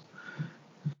does.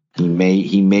 He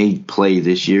may play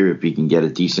this year if he can get a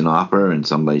decent offer and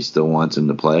somebody still wants him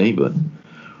to play, but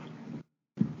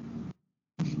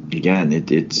again,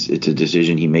 it's a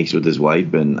decision he makes with his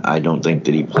wife, and I don't think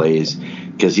that he plays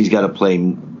because he's got to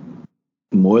play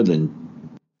more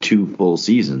than 2 full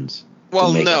seasons.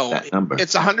 Well, no,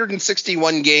 it's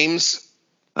 161 games.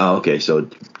 Oh, okay, so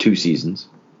 2 seasons.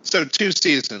 So 2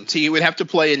 seasons. He would have to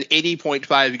play in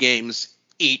 80.5 games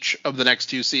each of the next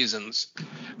 2 seasons,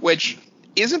 which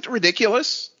isn't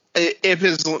ridiculous if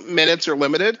his minutes are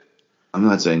limited. I'm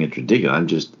not saying it's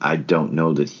ridiculous. I don't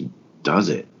know that he does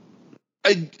it.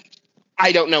 I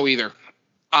don't know either.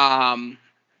 I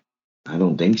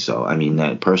don't think so. I mean,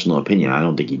 that personal opinion, I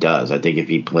don't think he does. I think if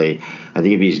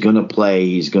he's going to play,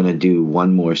 he's going to do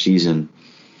one more season.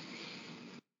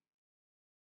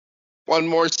 One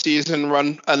more season,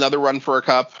 another run for a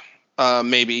cup,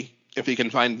 maybe, if he can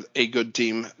find a good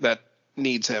team that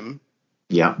needs him.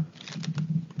 Yeah.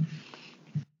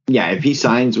 Yeah, if he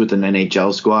signs with an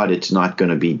NHL squad, it's not going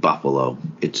to be Buffalo.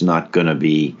 It's not going to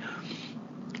be,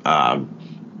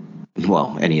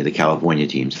 any of the California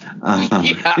teams.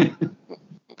 Yeah.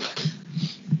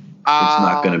 It's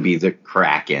not going to be the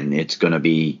Kraken. It's going to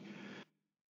be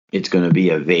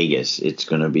a Vegas. It's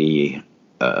going to be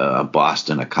a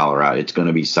Boston, a Colorado. It's going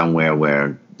to be somewhere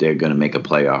where they're going to make a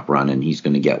playoff run, and he's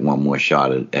going to get one more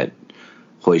shot at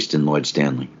hoisting Lord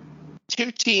Stanley.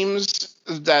 2 teams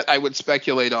that I would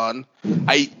speculate on.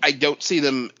 I don't see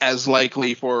them as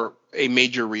likely for a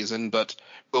major reason, but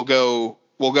we'll go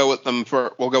with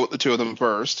the 2 of them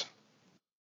first.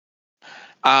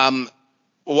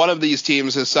 One of these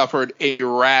teams has suffered a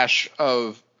rash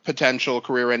of potential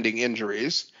career-ending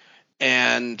injuries,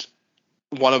 and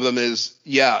one of them is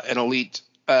an elite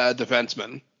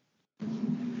defenseman.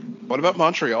 What about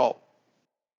Montreal?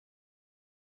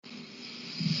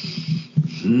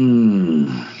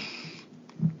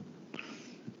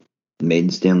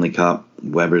 Maiden Stanley Cup.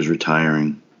 Weber's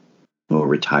retiring or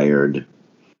retired.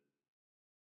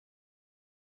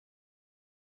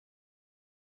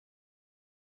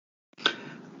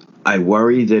 I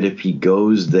worry that if he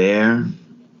goes there,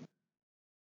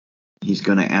 he's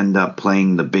going to end up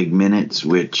playing the big minutes,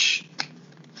 which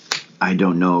I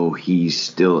don't know. He's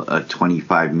still a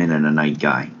 25-minute-a-night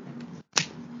guy.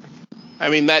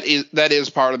 I mean, that is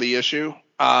part of the issue,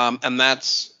 and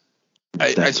that's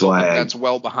why that's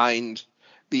well behind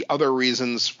the other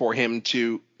reasons for him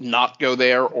to not go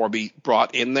there or be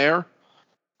brought in there.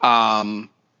 And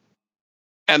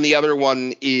the other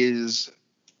one is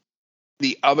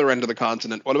the other end of the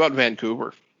continent. What about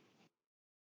Vancouver?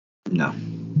 No.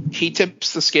 He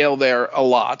tips the scale there a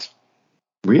lot.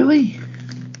 Really?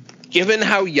 Given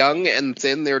how young and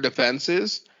thin their defense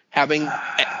is, having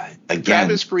again,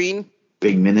 Travis Green.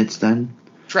 Big minutes then?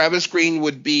 Travis Green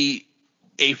would be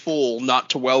a fool not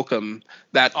to welcome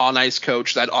that on-ice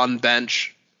coach, that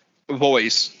on-bench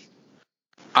voice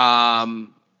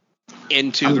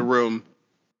into the room.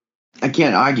 I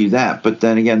can't argue that, but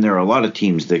then again, there are a lot of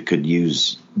teams that could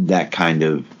use that kind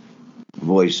of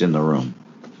voice in the room,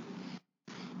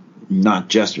 not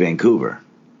just Vancouver.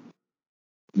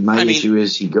 My issue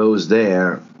is he goes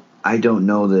there. I don't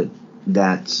know that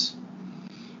that's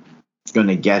going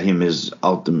to get him his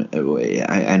ultimate.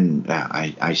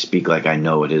 I speak like I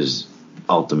know what his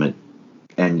ultimate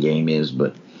end game is,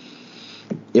 but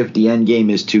if the end game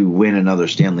is to win another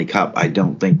Stanley Cup, I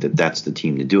don't think that that's the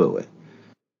team to do it with.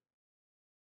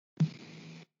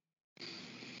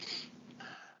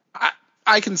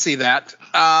 I can see that.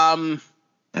 And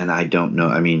I don't know.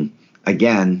 I mean,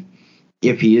 again,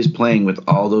 if he is playing with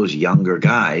all those younger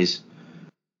guys,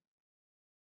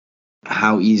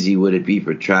 how easy would it be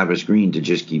for Travis Green to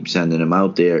just keep sending him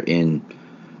out there in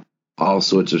all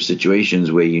sorts of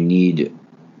situations where you need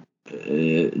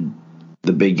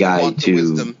the big guy you want the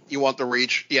wisdom. You want the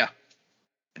reach, yeah.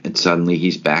 And suddenly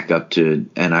he's back up to,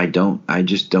 and I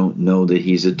just don't know that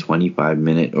he's a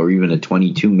 25-minute or even a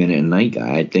 22-minute a night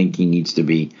guy. I think he needs to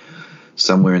be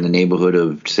somewhere in the neighborhood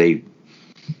of, say,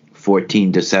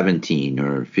 14 to 17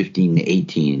 or 15 to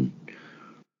 18.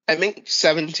 I think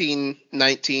 17,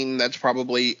 19, that's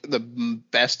probably the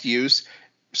best use.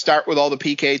 Start with all the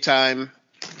PK time.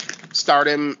 Start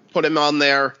him, put him on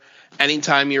there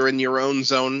anytime you're in your own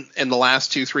zone in the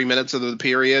last 2-3 minutes of the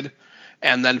period,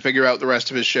 and then figure out the rest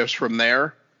of his shifts from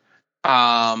there.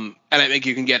 And I think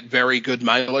you can get very good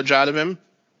mileage out of him.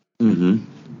 Mm-hmm.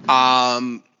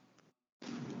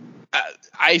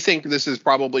 I think this is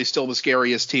probably still the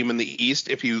scariest team in the East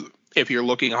if you're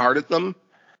looking hard at them.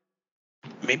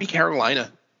 Maybe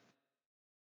Carolina.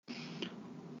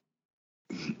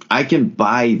 I can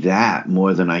buy that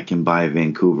more than I can buy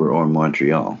Vancouver or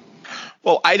Montreal.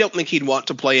 Well, I don't think he'd want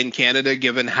to play in Canada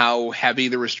given how heavy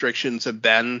the restrictions have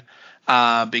been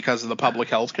because of the public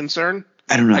health concern.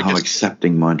 I don't know how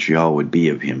accepting Montreal would be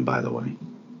of him, by the way.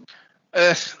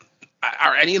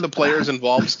 Are any of the players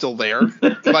involved still there?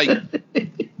 Like,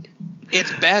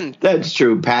 it's been... That's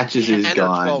true. Patches is 10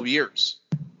 gone. or 12 years.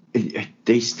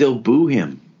 They still boo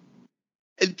him.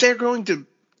 They're going to...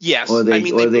 Yes. They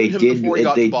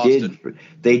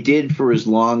did for as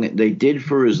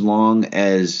long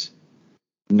as...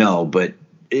 No, but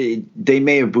they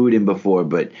may have booed him before,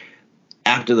 but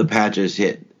after the Patches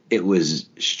hit, it was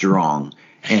strong.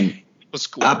 And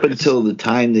up until the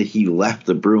time that he left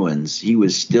the Bruins, he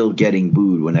was still getting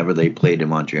booed whenever they played in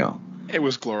Montreal. It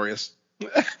was glorious.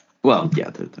 Well,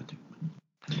 yeah.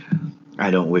 I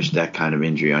don't wish that kind of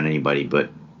injury on anybody, but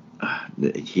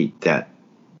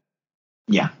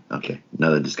yeah, okay.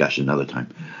 Another discussion, another time.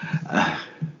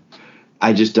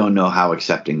 I just don't know how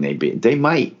accepting they'd be. They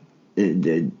might.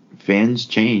 Fans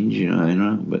change, I don't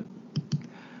know, but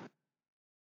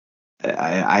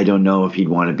I don't know if he'd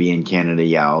want to be in Canada.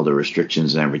 Yeah, all the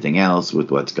restrictions and everything else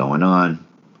with what's going on.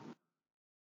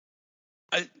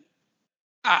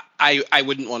 I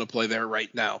wouldn't want to play there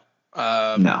right now.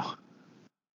 No.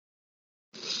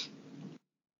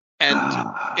 And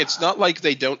it's not like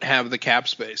they don't have the cap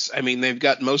space. I mean, they've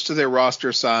got most of their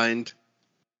roster signed.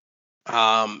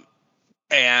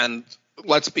 And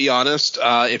let's be honest,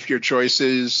 if your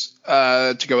choices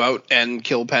to go out and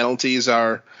kill penalties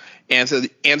are Anthony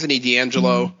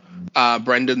DeAngelo,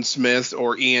 Brendan Smith,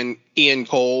 or Ian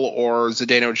Cole, or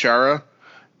Zdeno Chara,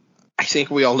 I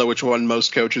think we all know which one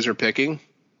most coaches are picking.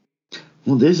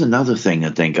 Well, there's another thing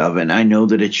to think of, and I know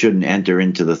that it shouldn't enter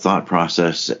into the thought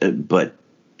process, but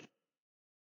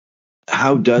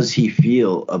how does he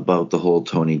feel about the whole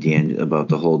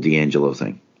DeAngelo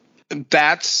thing?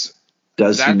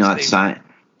 Does he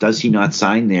not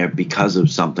sign there because of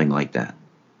something like that?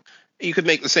 You could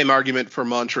make the same argument for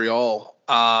Montreal.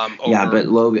 But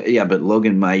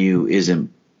Logan Mailloux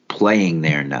isn't playing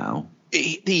there now.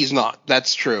 He's not.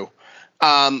 That's true.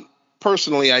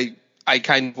 Personally, I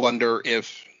kind of wonder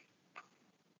if,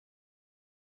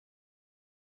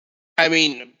 I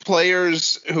mean,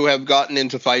 players who have gotten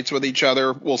into fights with each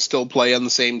other will still play on the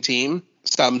same team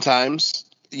sometimes.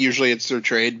 Usually it's their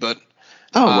trade, but.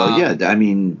 Oh, well, yeah. I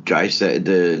mean, I said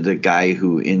the guy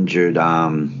who injured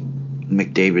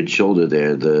McDavid's shoulder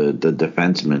there, the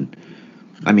defenseman.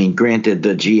 I mean, granted,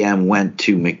 the GM went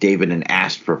to McDavid and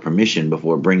asked for permission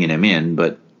before bringing him in,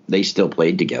 but they still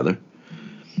played together.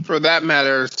 For that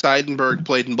matter, Seidenberg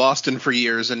played in Boston for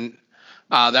years, and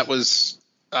that was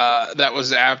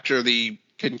after the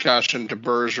concussion to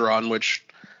Bergeron, which,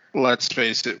 let's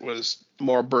face it, was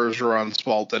more Bergeron's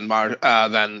fault than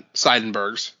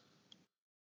Seidenberg's.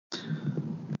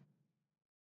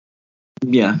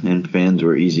 Yeah, and fans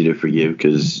were easy to forgive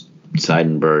because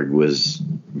Seidenberg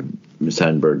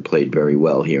played very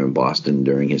well here in Boston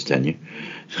during his tenure.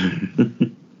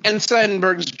 And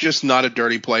Seidenberg's just not a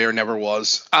dirty player, never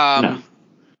was. No.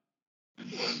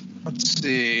 Let's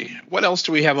see. What else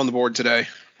do we have on the board today?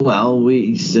 Well,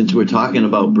 since we're talking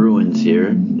about Bruins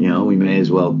here, we may as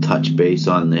well touch base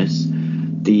on this.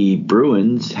 The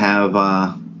Bruins have,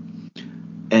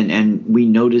 and we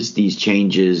noticed these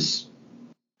changes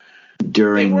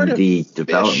during the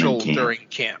development camp. During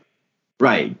camp.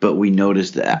 Right, but we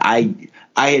noticed that I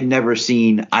had never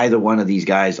seen either one of these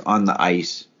guys on the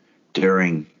ice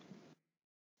during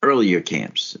earlier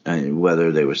camps,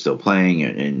 whether they were still playing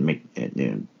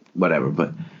and whatever.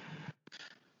 But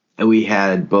we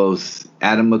had both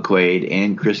Adam McQuaid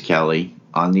and Chris Kelly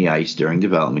on the ice during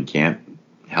development camp,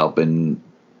 helping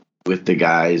with the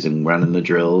guys and running the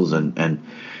drills and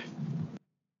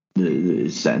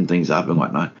setting things up and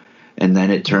whatnot. And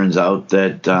then it turns out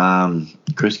that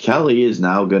Chris Kelly is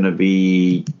now going to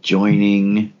be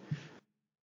joining.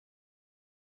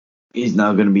 He's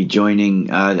now going to be joining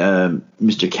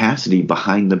Mr. Cassidy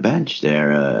behind the bench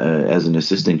there as an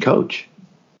assistant coach.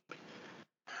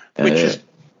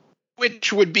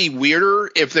 Which would be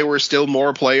weirder if there were still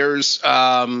more players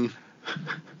who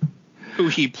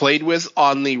he played with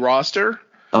on the roster.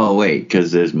 Oh wait,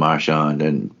 because there's Marchand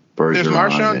and Bergeron. There's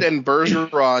Marchand and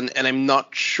Bergeron, and I'm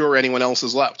not sure anyone else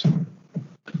is left.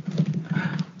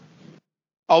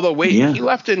 Although, wait, He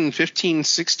left in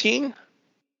 15-16?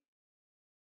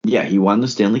 Yeah, he won the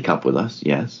Stanley Cup with us,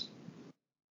 yes.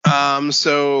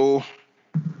 So,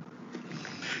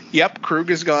 yep,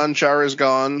 Krug is gone, Chara is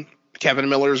gone, Kevin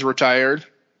Miller's retired.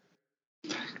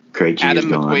 Adam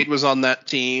McQuaid was on that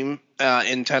team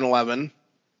in 10-11.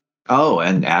 Oh,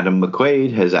 and Adam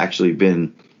McQuaid has actually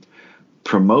been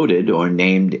promoted or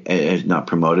named, not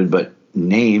promoted, but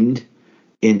named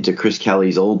into Chris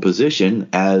Kelly's old position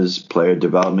as player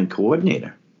development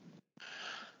coordinator.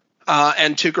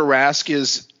 And Tuukka Rask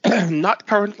is not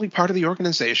currently part of the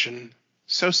organization.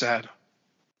 So sad.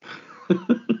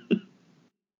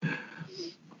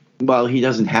 Well, he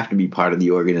doesn't have to be part of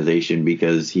the organization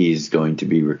because he's going to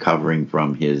be recovering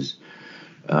from his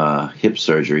hip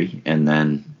surgery, and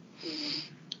then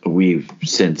we've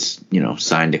since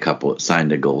signed a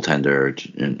goaltender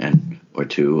or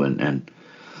two and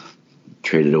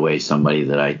traded away somebody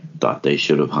that I thought they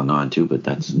should have hung on to, but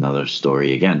that's another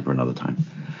story again for another time.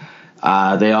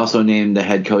 They also named the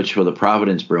head coach for the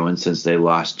Providence Bruins since they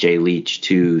lost Jay Leach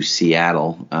to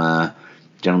Seattle.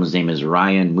 Gentleman's name is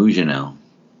Ryan Muginel.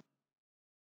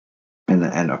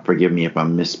 And forgive me if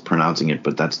I'm mispronouncing it,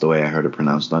 but that's the way I heard it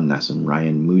pronounced on Nesson,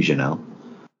 Ryan Muginel.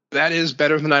 That is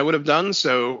better than I would have done,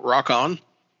 so rock on.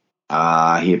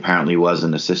 He apparently was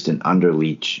an assistant under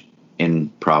Leach in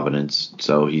Providence,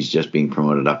 so he's just being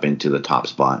promoted up into the top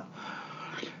spot.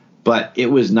 But it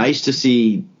was nice to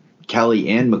see Kelly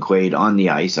and McQuaid on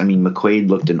the ice. I mean, McQuaid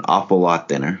looked an awful lot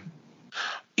thinner.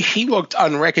 He looked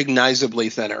unrecognizably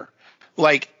thinner.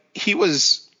 Like, he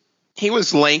was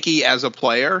lanky as a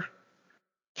player.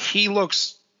 He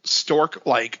looks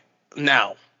Stork-like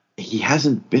now. He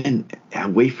hasn't been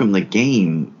away from the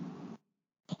game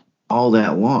all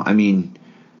that long. I mean,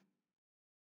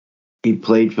 he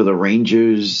played for the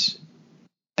Rangers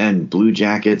and Blue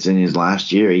Jackets in his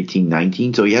last year,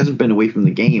 18-19, so he hasn't been away from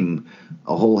the game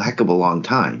a whole heck of a long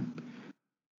time.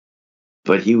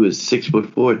 But he was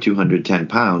 6'4", 210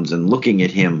 pounds, and looking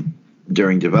at him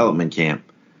during development camp,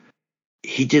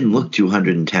 he didn't look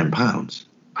 210 pounds.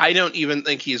 I don't even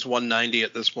think he's 190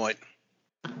 at this point.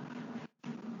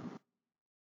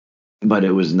 But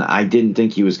I didn't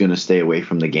think he was going to stay away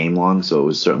from the game long, so it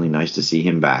was certainly nice to see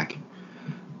him back.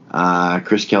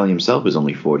 Chris Kelly himself is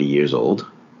only 40 years old.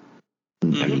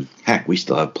 Mm-hmm. I mean, heck, we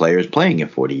still have players playing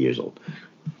at 40 years old.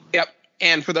 Yep.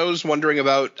 And for those wondering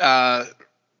about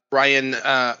Ryan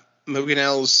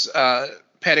Muginel's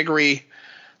pedigree,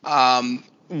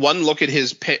 one look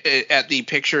at the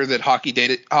picture that Hockey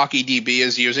DB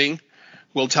is using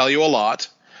will tell you a lot,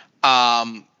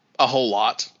 a whole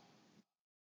lot.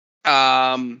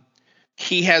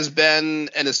 He has been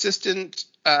an assistant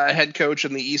head coach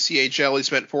in the ECHL. He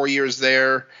spent 4 years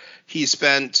there. He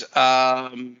spent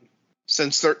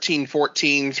since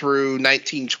 13-14 through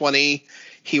 19-20.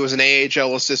 He was an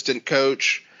AHL assistant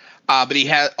coach, but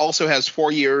he also has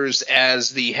 4 years as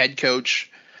the head coach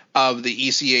of the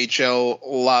ECHL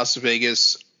Las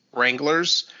Vegas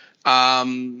Wranglers.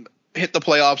 Hit the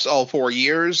playoffs all 4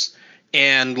 years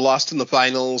and lost in the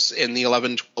finals in the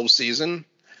 11-12 season.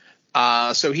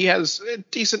 So he has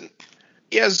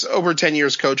he has over 10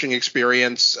 years coaching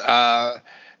experience,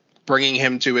 bringing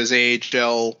him to his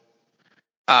AHL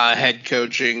head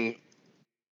coaching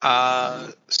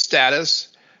status.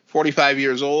 45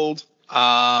 years old.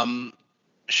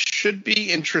 Should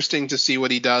be interesting to see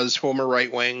what he does. Former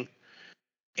right wing,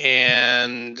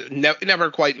 and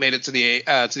never quite made it to the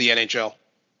NHL.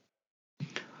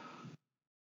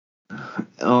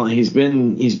 Oh, he's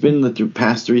been the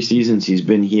past 3 seasons. He's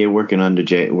been here working under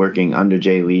Jay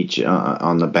Leach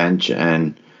on the bench,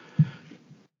 and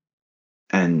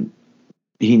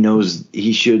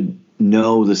he should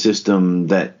know the system,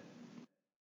 that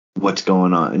what's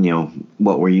going on,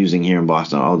 what we're using here in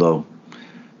Boston. Although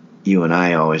you and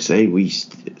I always say we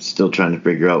still trying to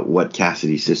figure out what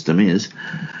Cassidy's system is,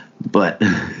 but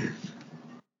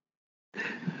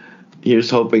here's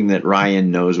hoping that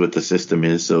Ryan knows what the system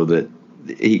is, so that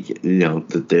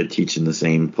that they're teaching the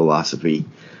same philosophy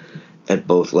at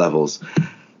both levels.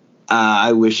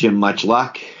 I wish him much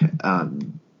luck.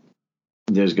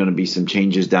 There's going to be some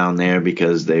changes down there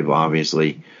because they've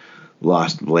obviously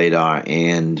lost Vladar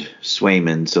and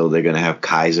Swayman, so they're going to have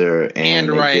Kaiser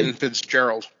and Ryan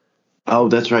Fitzgerald. Oh,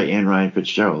 that's right, and Ryan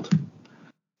Fitzgerald.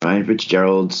 Ryan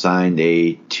Fitzgerald signed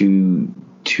a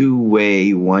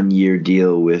two-way 1-year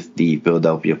deal with the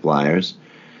Philadelphia Flyers.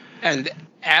 And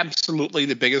absolutely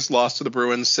the biggest loss to the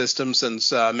Bruins system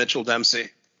since Mitchell Dempsey.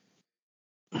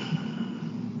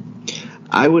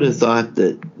 I would have thought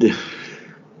that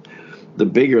the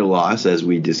bigger loss, as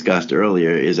we discussed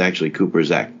earlier, is actually Cooper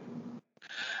Zek.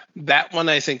 That one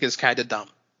I think is kind of dumb,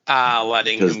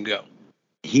 letting him go.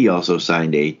 He also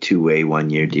signed a 2-way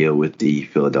 1-year deal with the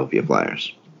Philadelphia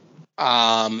Flyers.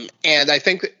 And I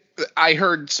think that I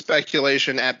heard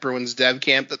speculation at Bruins dev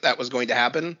camp that was going to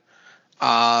happen.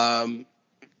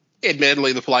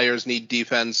 Admittedly, the Flyers need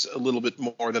defense a little bit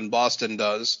more than Boston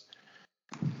does.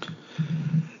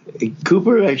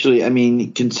 Cooper, actually, I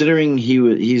mean, considering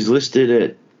he's listed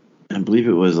at, I believe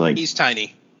it was like, he's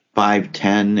tiny,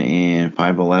 5'10" and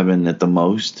 5'11" at the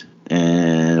most,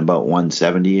 and about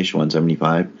 170-ish,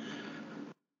 175.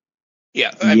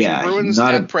 Yeah, I mean, Bruins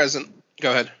at present.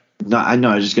 Go ahead. No, I know.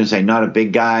 I was just going to say, not a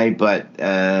big guy, but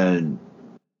been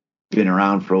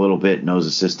around for a little bit, knows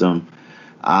the system.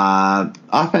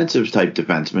 Offensive type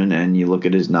defenseman, and you look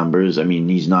at his numbers. I mean,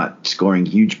 he's not scoring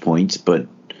huge points, but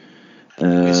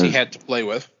he had to play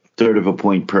with third of a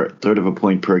point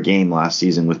per game last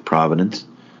season with Providence.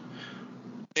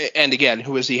 And again,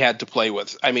 who has he had to play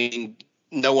with? I mean,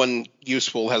 no one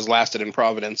useful has lasted in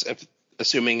Providence,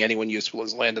 assuming anyone useful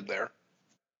has landed there.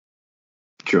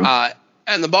 True.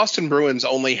 And the Boston Bruins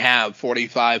only have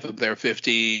 45 of their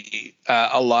 50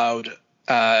 allowed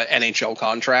NHL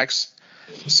contracts.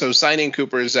 So signing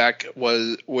Cooper Zek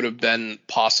would have been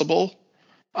possible.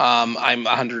 I'm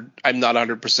not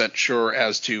 100% sure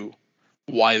as to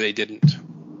why they didn't.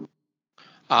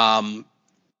 I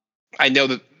know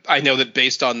that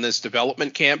based on this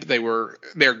development camp, their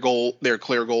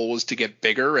clear goal was to get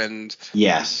bigger, and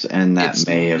yes, and that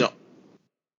may have. No,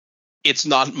 it's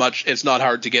not much. It's not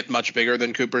hard to get much bigger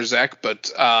than Cooper Zek,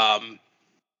 but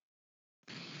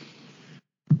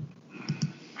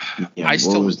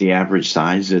what was the average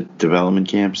size at development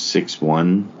camp?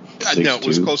 6'1", 6'2"? No, it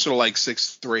was closer to like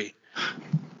 6'3".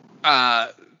 I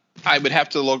would have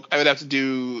to look. I would have to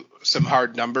do some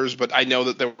hard numbers, but I know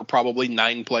that there were probably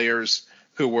 9 players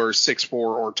who were 6'4"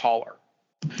 or taller,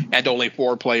 and only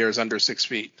 4 players under 6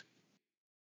 feet.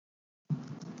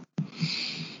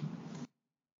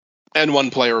 And 1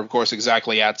 player, of course,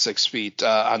 exactly at 6 feet,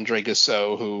 Andre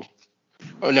Gassot, who...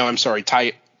 Oh, no, I'm sorry,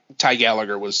 Ty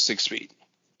Gallagher was 6 feet.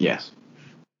 Yes.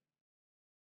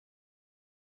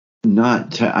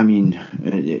 I mean,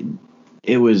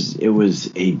 it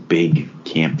was a big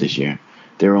camp this year.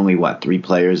 There were only, 3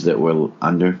 players that were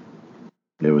under?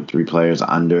 There were 3 players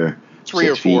under 3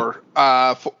 or 4.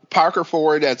 Parker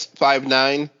Ford at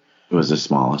 5'9". It was the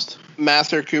smallest.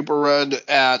 Mather Cooperud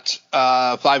at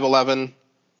 5'11".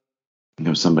 There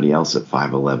was somebody else at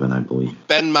 5'11", I believe.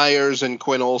 Ben Myers and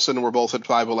Quinn Olson were both at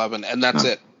 5'11", and that's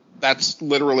it. That's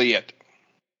literally it.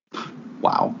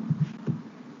 Wow.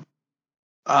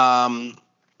 Tiny.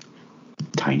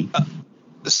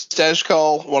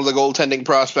 Stejkal, one of the goaltending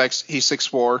prospects, he's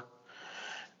 6'4".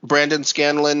 Brandon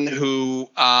Scanlon, who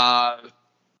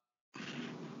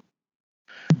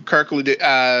Kirk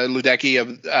Ludecki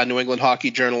of New England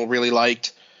Hockey Journal really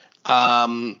liked,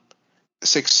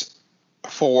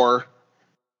 6'4".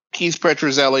 Keith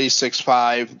Petruzzelli,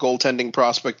 6'5", goaltending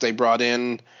prospect they brought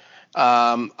in.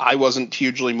 I wasn't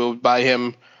hugely moved by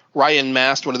him. Ryan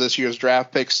Mast, one of this year's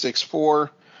draft picks, 6'4".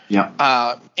 Yeah.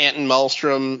 Anton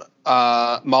Malmstrom,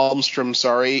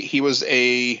 he was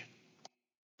a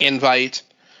invite,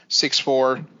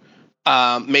 6'4".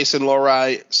 Mason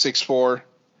Lohrei, 6'4".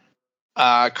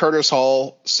 Curtis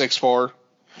Hall, 6'4".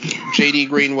 JD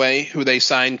Greenway, who they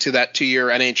signed to that 2-year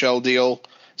NHL deal,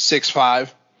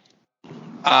 6'5".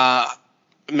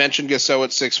 Mentioned Gassot at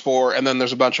 6'4", and then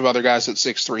there's a bunch of other guys at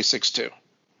 6'3", 6'2".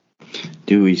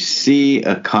 Do we see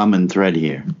a common thread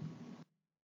here?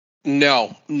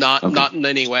 No, not Okay. not in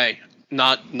any way.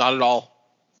 Not at all.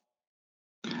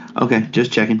 Okay,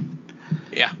 just checking.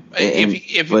 Yeah. And-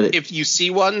 If you see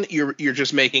one, you're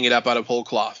just making it up out of whole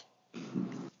cloth.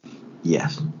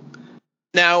 Yes.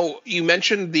 Now, you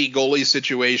mentioned the goalie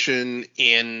situation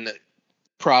in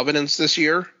Providence this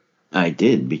year. I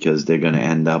did, because they're going to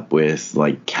end up with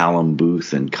like Callum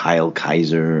Booth and Kyle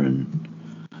Kaiser, and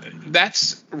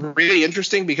That's really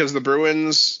interesting because the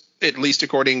Bruins, at least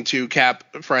according to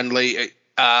Cap Friendly,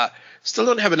 still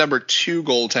don't have a number 2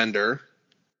 goaltender.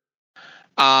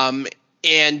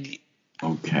 And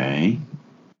okay.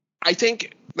 I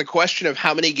think the question of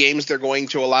how many games they're going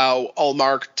to allow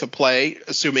Ullmark to play,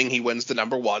 assuming he wins the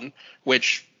number 1,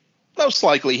 which most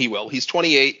likely he will. He's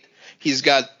 28. He's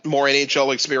got more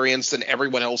NHL experience than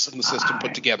everyone else in the system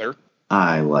put together.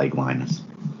 I like Linus.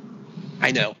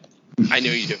 I know. I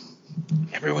know you do.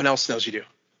 Everyone else knows you do.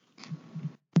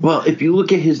 Well, if you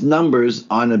look at his numbers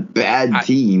on a bad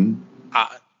team,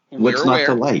 what's not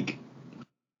to like?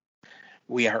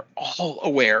 We are all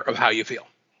aware of how you feel.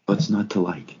 What's not to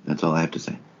like? That's all I have to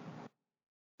say.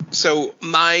 So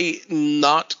my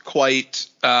not quite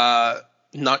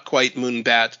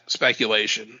Moonbat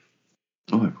speculation.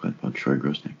 Oh, I forgot about Troy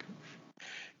Grosnick.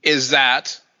 Is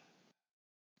that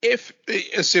if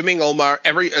assuming all of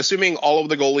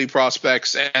the goalie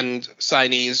prospects and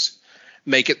signees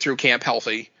make it through camp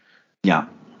healthy, Yeah.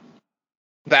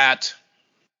 that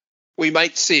we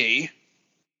might see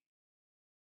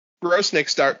Grosnick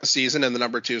start the season in the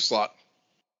number 2 slot.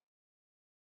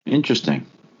 Interesting.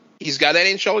 He's got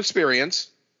NHL experience,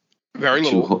 very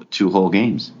little, Two whole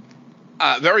games.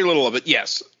 very little of it,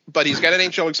 yes, but he's got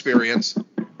NHL experience.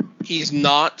 He's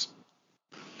not,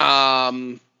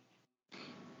 and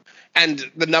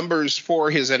the numbers for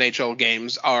his NHL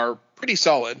games are pretty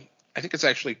solid. I think it's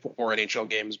actually 4 NHL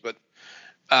games, but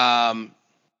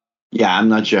yeah, I'm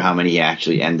not sure how many he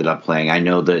actually ended up playing. I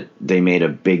know that they made a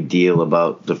big deal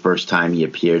about the first time he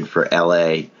appeared for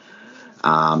LA,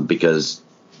 because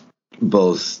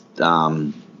both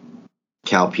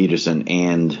Cal Peterson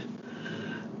and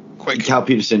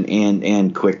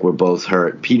Quick were both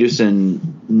hurt.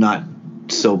 Peterson not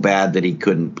so bad that he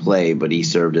couldn't play, but he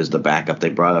served as the backup.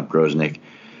 They brought up Grosnick,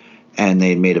 and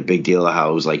they made a big deal of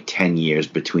how it was like 10 years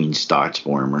between starts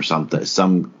for him or something.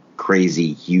 Some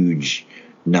crazy, huge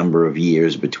number of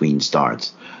years between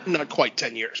starts. Not quite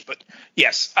 10 years, but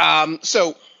yes.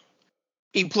 So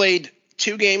he played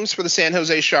 2 games for the San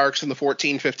Jose Sharks in the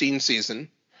 14-15 season.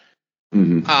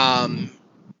 Mm-hmm.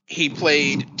 He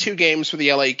played 2 games for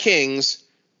the LA Kings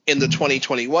in the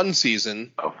 2021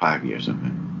 season. Oh, 5 years of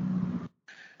it.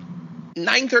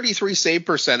 .933 save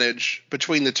percentage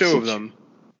between the two of them.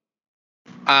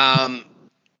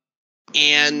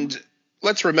 And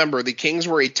let's remember, the Kings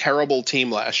were a terrible team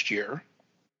last year.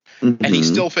 Mm-hmm. And he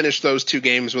still finished those 2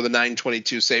 games with a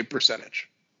 .922 save percentage.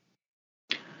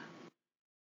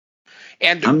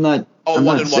 And I'm not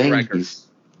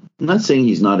saying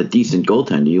he's not a decent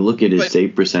goaltender. You look at his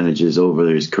save percentages over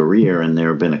his career, and there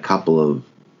have been a couple of.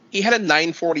 He had a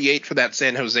 .948 for that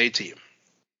San Jose team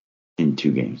in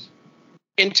 2 games.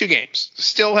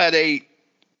 Still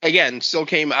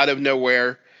came out of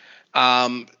nowhere.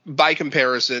 By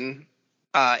comparison,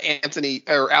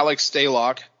 Alex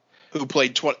Stalock, who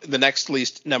played the next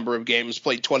least number of games,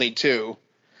 played 22,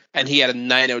 and he had a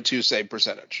 .902 save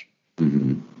percentage.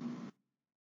 Mm-hmm.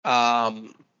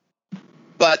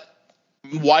 But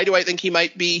why do I think he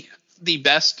might be the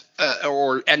best,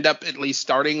 or end up at least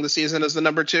starting the season as the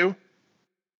number 2?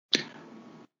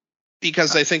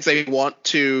 Because I think they want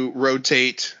to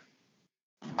rotate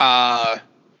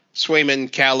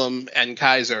Swayman, Callum, and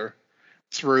Kaiser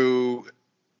through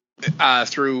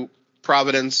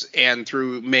Providence and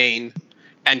through Maine,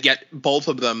 and get both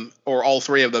of them or all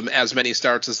 3 of them as many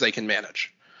starts as they can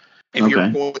manage.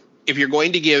 If you're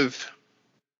going to give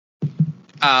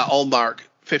Ullmark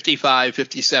 55,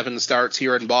 57 starts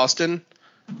here in Boston,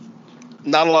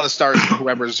 not a lot of starts for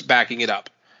whoever's backing it up.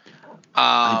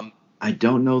 I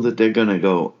don't know that they're going to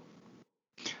go.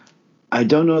 I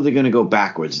don't know they're going to go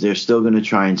backwards. They're still going to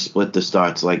try and split the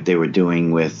starts like they were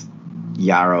doing with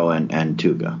Yarrow and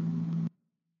Tuga.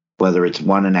 Whether it's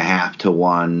 1.5 to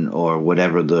 1 or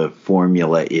whatever the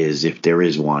formula is, if there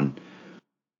is one.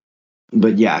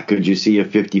 But yeah, could you see a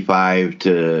 50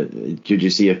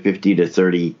 to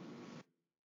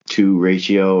 32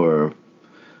 ratio, or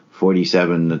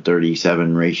 47 to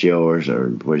 37 ratio, or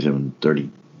 47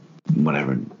 30,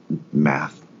 whatever?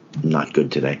 Math, not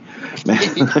good today.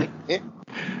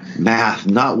 Math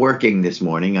not working this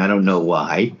morning. I don't know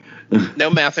why. No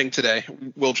mathing today.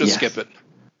 We'll just skip it.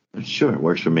 Sure, it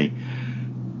works for me.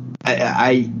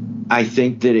 I I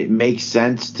think that it makes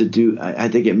sense to do. I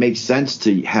think it makes sense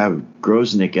to have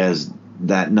Grosnick as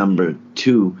that number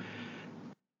 2.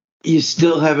 You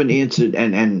still haven't answered,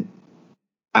 and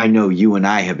I know you and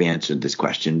I have answered this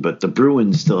question, but the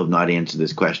Bruins still have not answered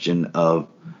this question of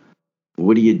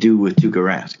what do you do with Tuukka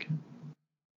Rask?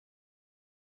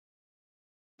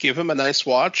 Give him a nice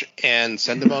watch and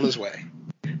send him on his way.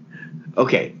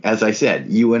 Okay, as I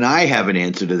said, you and I have an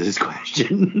answer to this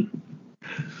question.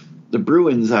 The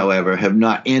Bruins, however, have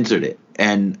not answered it,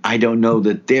 and I don't know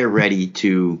that they're ready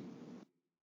to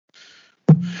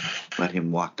let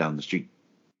him walk down the street.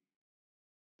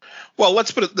 Well,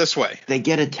 let's put it this way. They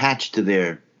get attached to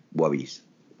their wubbies.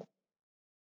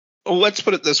 Let's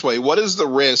put it this way. What is the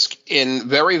risk in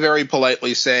very, very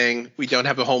politely saying, we don't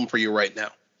have a home for you right now?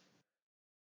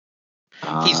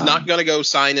 He's not going to go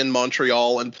sign in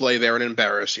Montreal and play there and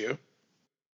embarrass you.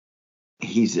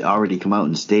 He's already come out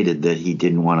and stated that he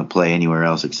didn't want to play anywhere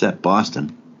else except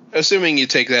Boston. Assuming you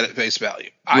take that at face value.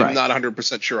 I'm not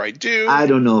 100% sure I do. I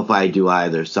don't know if I do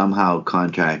either. Somehow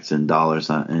contracts and dollars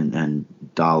and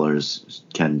dollars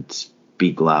can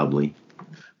speak loudly.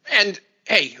 And,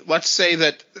 hey, let's say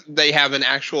that they have an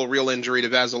actual real injury to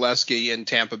Vasilevsky in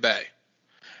Tampa Bay.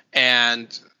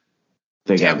 And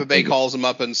Tampa Bay calls him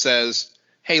up and says,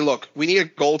 hey, look, we need a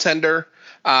goaltender.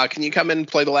 Can you come in and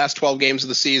play the last 12 games of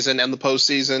the season and the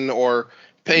postseason or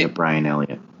pay Brian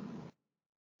Elliott?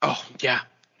 Oh, yeah.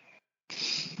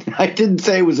 I didn't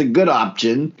say it was a good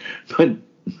option, but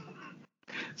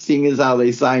seeing as how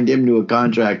they signed him to a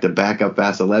contract to back up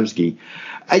Vasilevsky,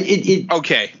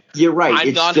 okay, you're right.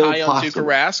 I'm not high on Tuukka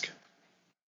Rask.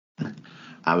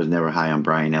 I was never high on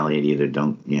Brian Elliott either.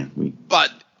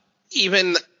 But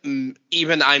even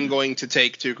I'm going to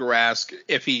take Tuukka Rask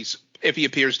if he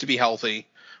appears to be healthy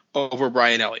over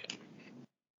Brian Elliott.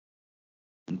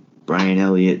 Brian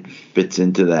Elliott fits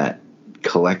into that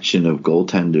collection of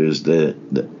goaltenders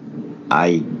that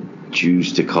I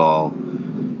choose to call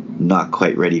not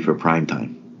quite ready for prime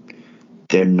time.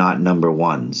 They're not number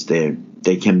ones. They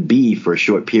can be for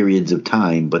short periods of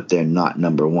time, but they're not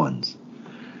number ones.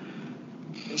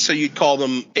 So you'd call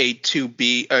them a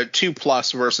 2B, a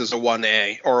 2+ versus a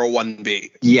 1A or a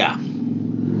 1B. Yeah.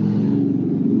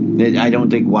 I don't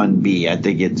think 1B. I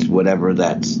think it's whatever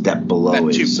that step below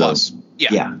that is. 2+. So,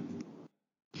 yeah.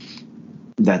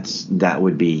 That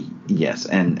would be, yes.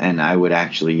 And I would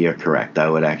actually, you're correct. I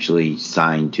would actually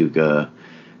sign Tuukka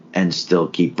and still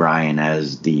keep Brian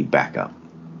as the backup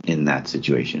in that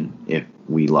situation if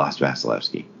we lost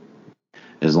Vasilevsky.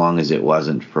 As long as it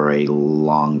wasn't for a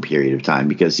long period of time,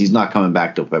 because he's not coming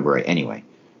back till February anyway.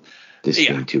 This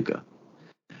being Tuukka.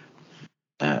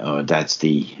 That's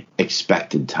the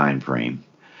expected time frame.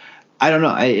 I don't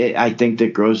know. I think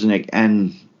that Grosnick,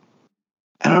 and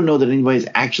I don't know that anybody's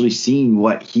actually seen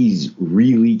what he's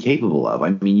really capable of. I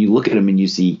mean, you look at him and you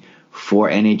see 4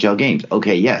 NHL games.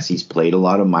 Okay, yes, he's played a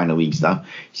lot of minor league stuff.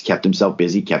 He's kept himself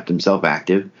busy, kept himself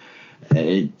active.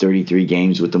 33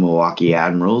 games with the Milwaukee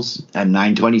Admirals at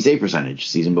 .920 save percentage.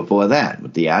 Season before that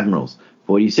with the Admirals,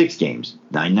 46 games,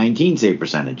 .919 save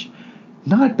percentage.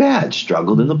 Not bad.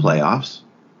 Struggled in the playoffs.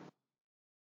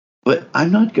 But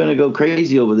I'm not going to go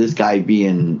crazy over this guy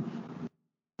being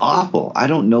awful. I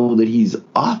don't know that he's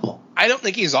awful. I don't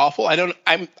think he's awful.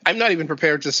 I'm not even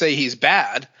prepared to say he's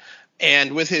bad.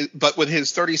 And with his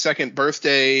 32nd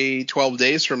birthday 12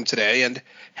 days from today, and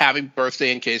happy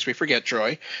birthday in case we forget,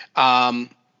 Troy, I'm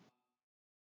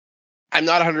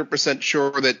not 100%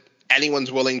 sure that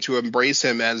anyone's willing to embrace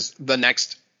him as the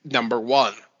next number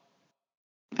one.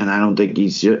 And I don't think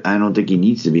he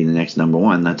needs to be the next number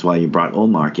one. That's why you brought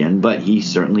Ullmark in, but he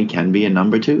certainly can be a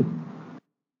number 2.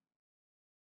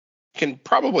 Can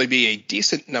probably be a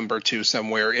decent number 2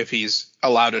 somewhere if he's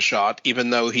allowed a shot, even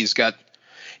though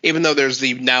there's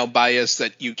the now bias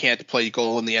that you can't play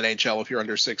goal in the NHL if you're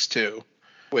under 6'2",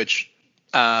 which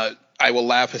I will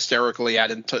laugh hysterically at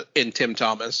in Tim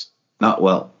Thomas. Oh,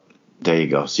 well, there you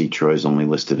go. See, Troy's only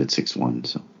listed at 6'1",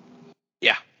 so.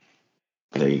 Yeah.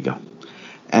 There you go.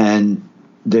 And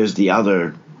there's the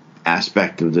other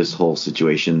aspect of this whole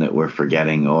situation that we're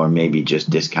forgetting or maybe just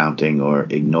discounting or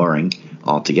ignoring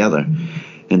altogether,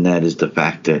 and that is the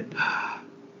fact that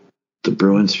the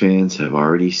Bruins fans have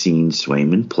already seen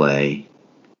Swayman play,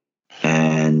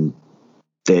 and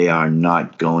they are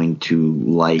not going to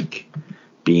like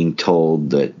being told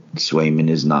that Swayman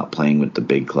is not playing with the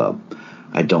big club.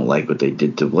 I don't like what they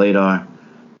did to Vladar.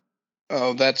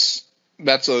 Oh,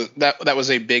 that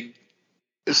was a big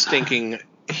stinking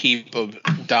heap of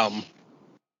dumb.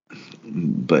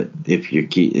 But if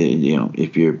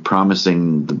you're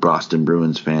promising the Boston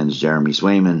Bruins fans Jeremy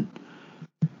Swayman,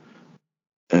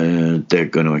 they're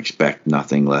going to expect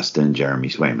nothing less than Jeremy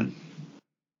Swayman.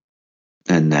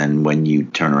 And then when you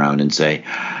turn around and say,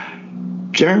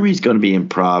 Jeremy's going to be in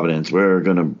Providence, we're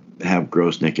going to have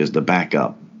Grosenick as the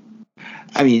backup.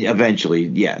 I mean, eventually,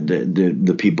 yeah,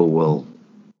 the people will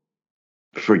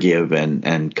forgive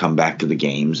and come back to the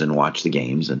games and watch the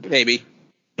games. And Maybe.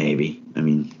 I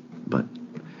mean, but...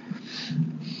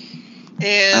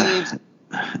 And...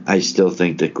 I still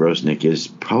think that Grosenick is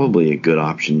probably a good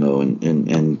option, though,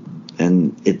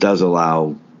 and it does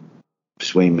allow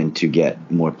Swayman to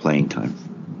get more playing time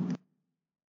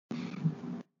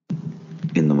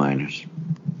in the minors.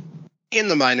 In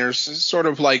the minors, sort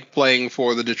of like playing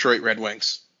for the Detroit Red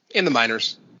Wings. In the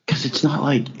minors. Because it's not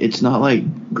like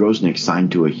Grosenick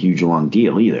signed to a huge long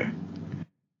deal either.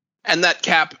 And that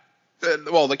cap,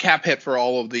 the cap hit for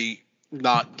all of the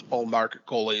not all market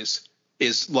goalies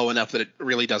is low enough that it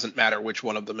really doesn't matter which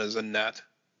one of them is in net.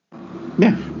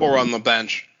 Yeah. Or on the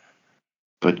bench.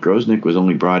 But Grosenick was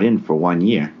only brought in for 1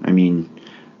 year. I mean,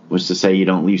 was to say you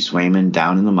don't leave Swayman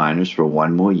down in the minors for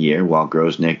one more year while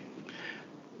Grosenick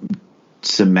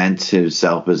cements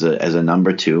himself as a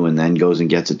number 2 and then goes and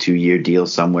gets a 2-year deal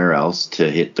somewhere else to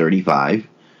hit 35.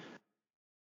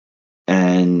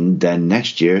 And then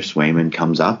next year, Swayman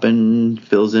comes up and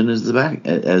fills in as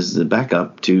the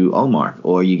backup to Ullmark,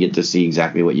 or you get to see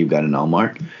exactly what you've got in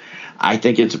Ullmark. I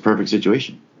think it's a perfect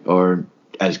situation, or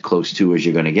as close to as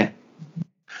you're going to get.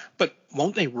 But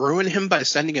won't they ruin him by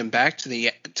sending him back to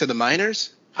the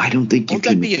minors? I don't think won't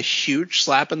that be a huge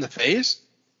slap in the face?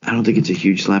 I don't think it's a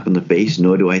huge slap in the face,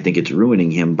 nor do I think it's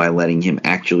ruining him by letting him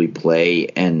actually play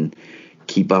and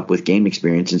keep up with game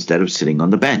experience instead of sitting on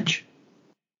the bench.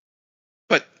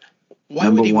 Why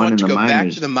would he want to go back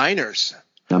to the minors?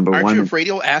 Aren't you afraid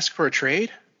he'll ask for a trade?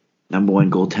 Number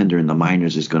 1 goaltender in the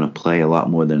minors is going to play a lot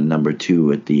more than a number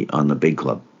 2 on the big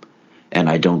club. And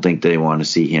I don't think they want to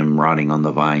see him rotting on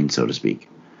the vine, so to speak.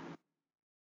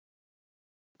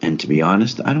 And to be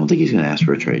honest, I don't think he's going to ask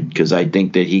for a trade because I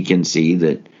think that he can see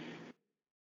that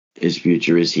his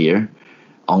future is here.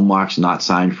 Ullmark's not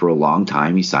signed for a long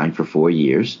time. He signed for 4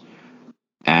 years.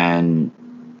 And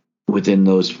within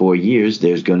those 4 years,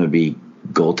 there's going to be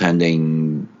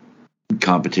goaltending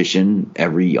competition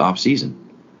every offseason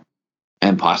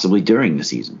and possibly during the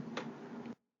season.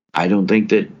 I don't think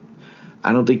that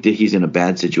he's in a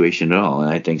bad situation at all. And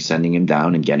I think sending him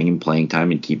down and getting him playing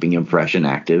time and keeping him fresh and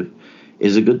active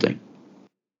is a good thing.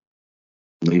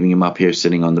 Leaving him up here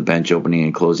sitting on the bench, opening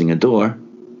and closing a door,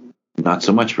 not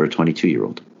so much for a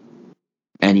 22-year-old.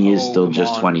 And he is still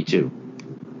just 22.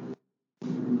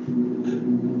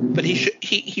 But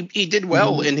he did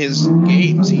well in his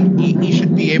games. He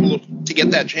should be able to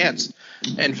get that chance.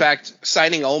 In fact,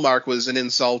 signing Ullmark was an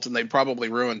insult, and they probably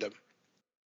ruined him.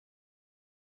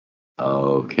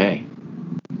 Okay.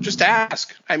 Just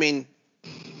ask. I mean...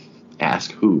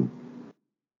 Ask who?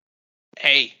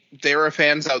 Hey, there are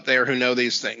fans out there who know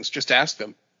these things. Just ask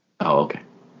them. Oh, okay.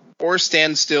 Or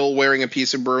stand still wearing a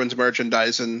piece of Bruins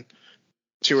merchandise, and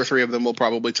 2 or 3 of them will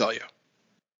probably tell you.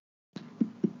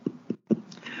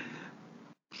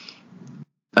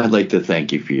 I'd like to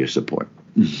thank you for your support.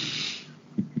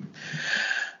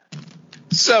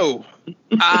 So,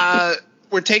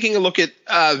 we're taking a look at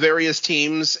various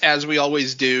teams, as we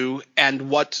always do, and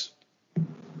what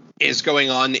is going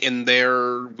on in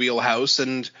their wheelhouse.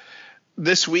 And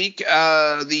this week,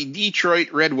 the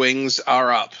Detroit Red Wings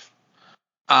are up.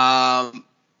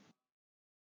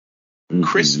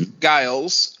 Chris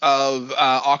Giles of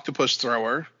Octopus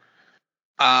Thrower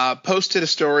posted a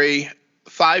story,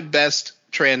 5 best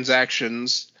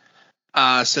transactions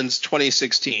since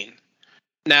 2016.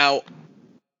 Now,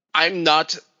 I'm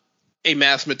not a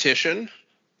mathematician,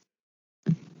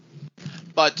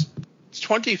 but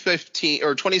 2015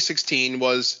 or 2016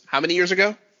 was how many years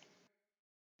ago?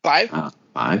 5?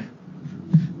 5.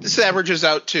 This averages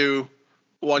out to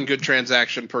 1 good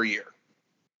transaction per year.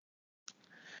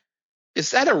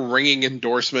 Is that a ringing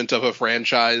endorsement of a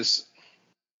franchise?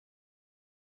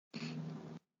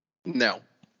 No.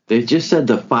 They just said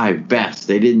the 5 best.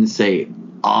 They didn't say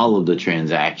all of the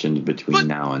transactions between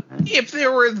now and then. If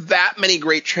there were that many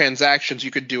great transactions,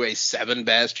 you could do a 7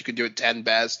 best, you could do a 10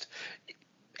 best,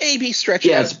 maybe stretch it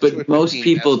out. Yes, but most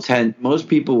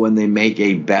people when they make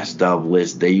a best of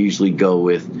list, they usually go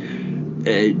with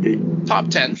top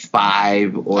 10,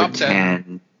 5 or top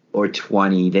 10 or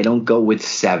 20. They don't go with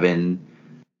 7.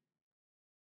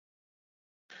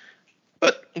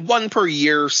 But 1 per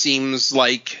year seems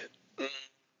like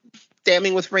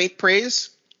damning with praise.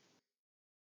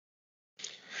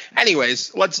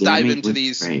 Anyways, let's dive into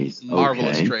these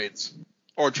marvelous trades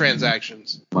or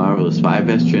transactions. Marvelous. 5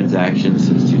 best transactions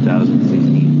since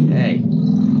 2016. Hey.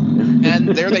 And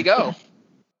there they go.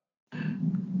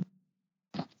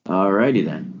 Alrighty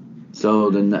then. So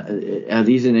are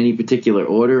these in any particular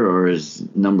order, or is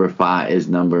number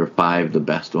 5 the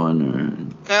best one? Or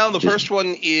Well, the first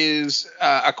one is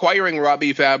acquiring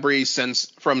Robbie Fabry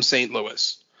from St.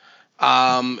 Louis.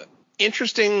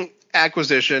 Interesting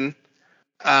acquisition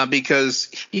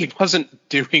because he wasn't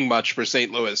doing much for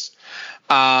St. Louis.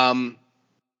 Yeah,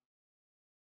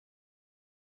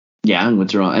 and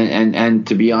what's wrong? And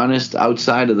to be honest,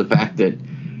 outside of the fact that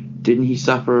didn't he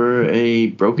suffer a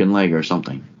broken leg or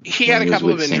something? He had a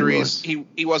couple of injuries.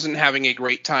 He wasn't having a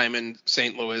great time in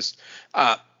St. Louis,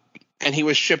 and he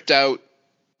was shipped out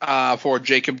for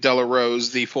Jacob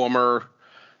Delarose, the former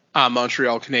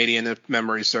Montreal Canadian, if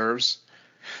memory serves.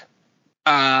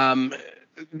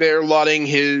 They're lauding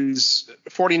his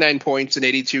 49 points in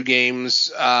 82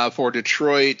 games for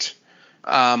Detroit.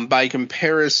 By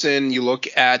comparison, you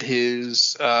look at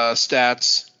his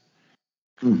stats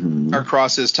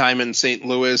across his time in St.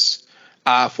 Louis.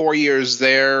 4 years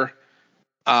there,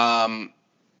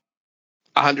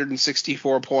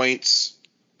 164 points.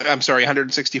 I'm sorry,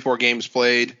 164 games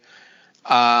played,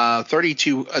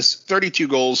 32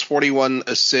 goals, 41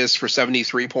 assists for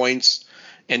 73 points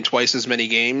in twice as many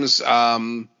games. Yeah,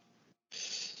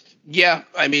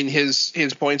 I mean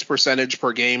his points percentage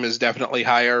per game is definitely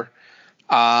higher.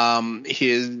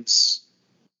 His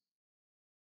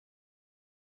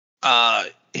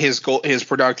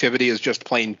productivity is just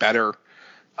plain better.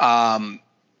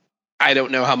 I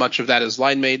don't know how much of that is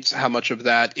line mates, how much of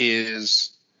that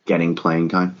is getting playing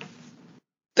time.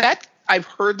 That I've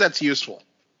heard that's useful.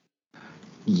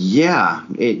 Yeah,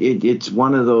 it's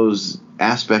one of those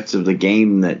aspects of the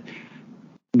game that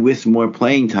with more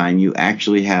playing time, you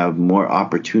actually have more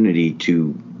opportunity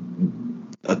to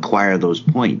acquire those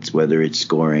points, whether it's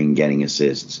scoring, getting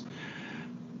assists,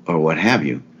 or what have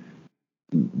you.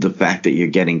 The fact that you're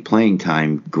getting playing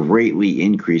time greatly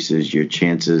increases your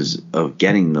chances of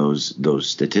getting those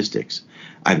statistics.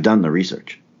 I've done the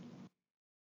research.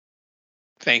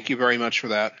 Thank you very much for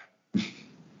that.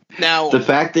 Now, the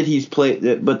fact that he's played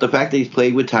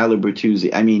with Tyler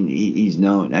Bertuzzi, I mean, he's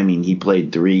known. I mean, he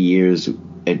played 3 years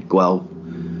at Guelph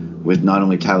with not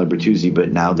only Tyler Bertuzzi,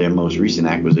 but now their most recent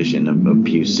acquisition of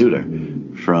Pius Suter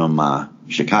from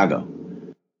Chicago.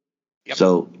 Yep.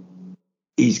 So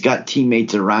he's got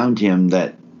teammates around him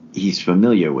that he's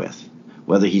familiar with,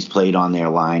 whether he's played on their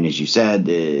line, as you said.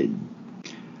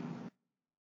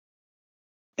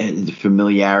 And the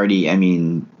familiarity, I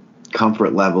mean,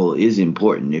 comfort level is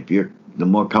important. The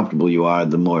more comfortable you are,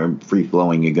 the more free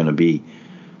flowing you're going to be.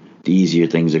 The easier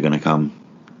things are going to come,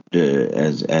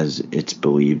 as it's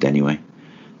believed anyway.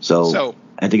 So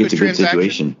I think it's a good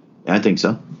situation. I think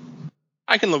so.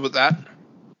 I can live with that.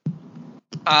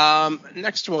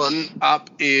 Next one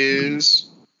up is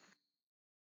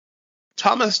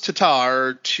Thomas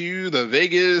Tatar to the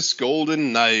Vegas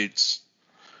Golden Knights.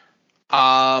 They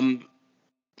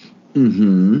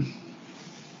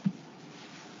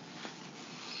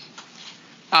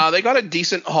got a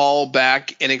decent haul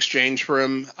back in exchange for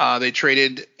him. They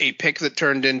traded a pick that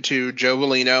turned into Joe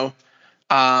Veleno.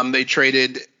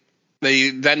 They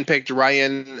then picked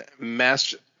Ryan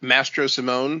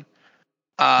Mastrosimone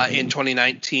in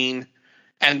 2019.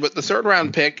 And with the third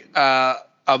round pick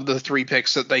of the 3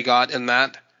 picks that they got in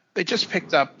that, they just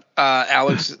picked up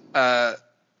Alex. Go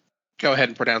ahead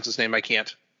and pronounce his name. I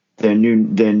can't. Their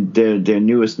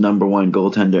newest number 1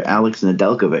 goaltender, Alex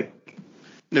Nedeljkovic.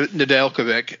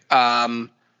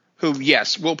 Who,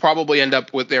 yes, will probably end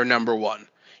up with their number 1.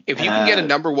 If you can get a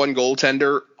number 1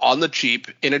 goaltender on the cheap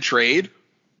in a trade,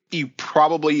 you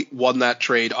probably won that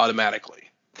trade automatically.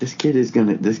 This kid is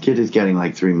getting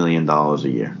like $3 million a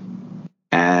year,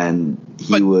 and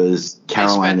he was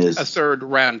Carolina's a 3rd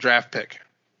round draft pick.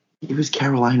 He was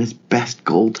Carolina's best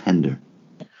goaltender.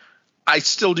 I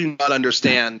still do not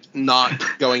understand not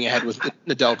going ahead with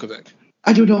Nedeljkovic.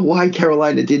 I don't know why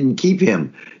Carolina didn't keep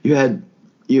him. You had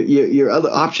your other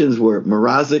options were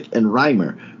Mrazek and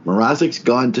Reimer. Mrazek's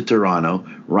gone to Toronto.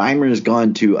 Reimer's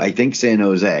gone to, I think, San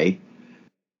Jose.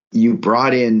 You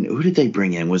brought in, who did they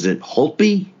bring in? Was it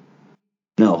Holtby?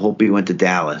 No, Holtby went to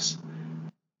Dallas.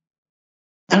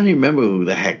 I don't even remember who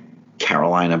the heck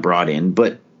Carolina brought in,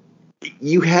 but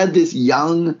you had this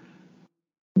young,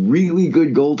 really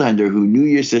good goaltender who knew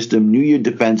your system, knew your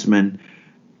defenseman,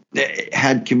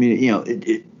 had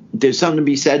there's something to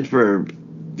be said for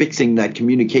fixing that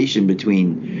communication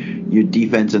between your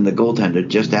defense and the goaltender.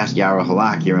 Just ask Yara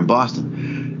Halak here in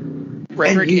Boston.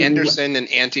 Frederick Anderson and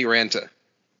Antti Ranta.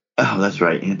 Oh, that's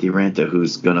right, Antti Ranta,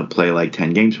 who's going to play like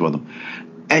 10 games for them.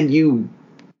 And you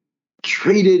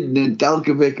traded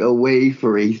Nedeljkovic away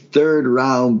for a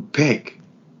third-round pick.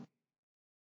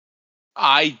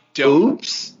 I don't.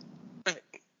 Oops.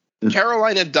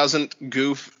 Carolina doesn't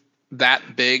goof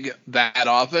that big that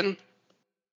often.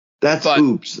 That's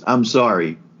oops. I'm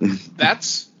sorry.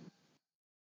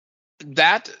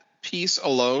 That piece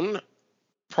alone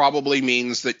probably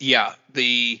means that, yeah,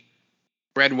 the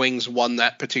Red Wings won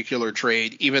that particular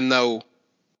trade, even though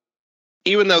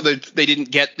they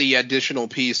didn't get the additional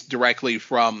piece directly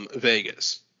from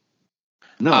Vegas.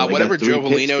 No, whatever Joe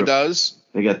Veleno does.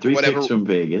 They got three picks from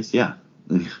Vegas, yeah.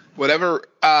 Whatever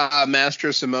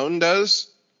Master Simone does.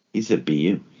 He's at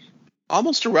BU.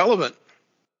 Almost irrelevant.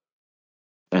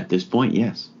 At this point,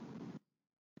 yes.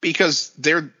 Because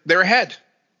they're ahead.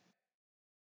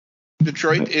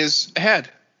 Detroit is ahead.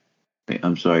 Wait,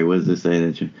 I'm sorry, what does this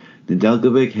say?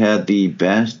 Nedeljkovic had the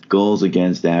best goals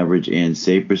against average and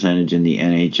save percentage in the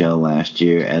NHL last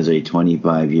year as a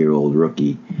 25-year-old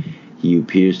rookie. He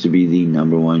appears to be the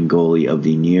number one goalie of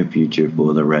the near future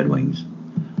for the Red Wings.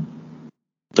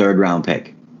 Third-round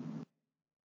pick.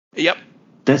 Yep.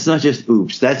 That's not just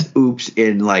oops. That's oops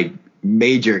in, like,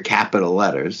 major capital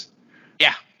letters.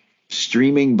 Yeah.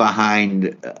 Streaming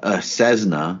behind a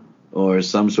Cessna or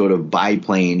some sort of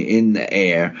biplane in the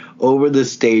air over the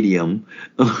stadium.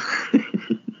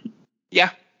 Yeah.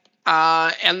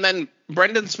 And then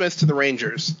Brendan Smith to the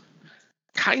Rangers.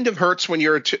 Kind of hurts when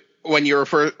you're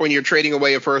trading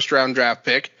away a first round draft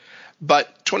pick,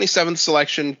 but 27th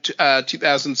selection,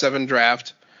 2007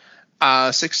 draft,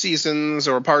 6 seasons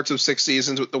or parts of 6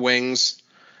 seasons with the Wings.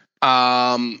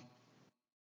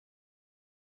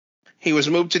 He was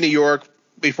moved to New York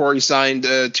before he signed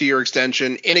a 2-year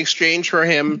extension. In exchange for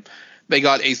him, they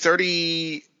got a third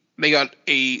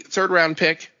round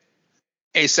pick,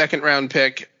 a second round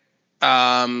pick,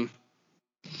 third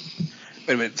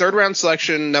round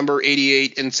selection, number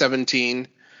 88 and 17,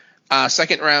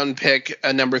 second round pick,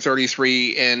 number 33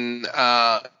 in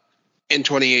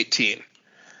 2018.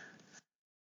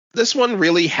 This one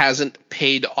really hasn't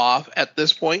paid off at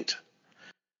this point.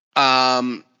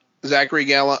 Zachary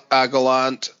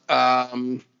Gallant,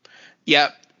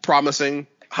 promising,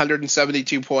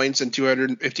 172 points in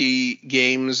 250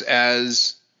 games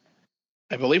as,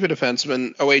 I believe, a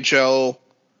defenseman, OHL,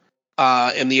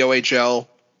 in the OHL.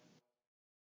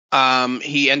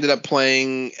 He ended up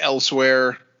playing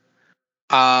elsewhere.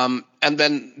 And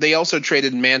then they also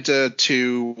traded Manta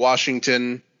to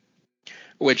Washington,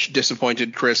 which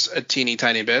disappointed Chris a teeny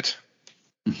tiny bit.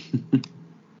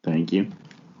 Thank you.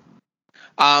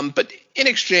 But in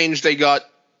exchange, they got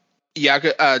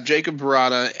Jacob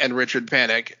Vrana and Richard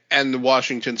Panik and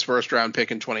Washington's first round pick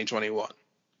in 2021.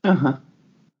 Uh-huh.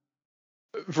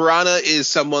 Vrana is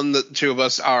someone that the two of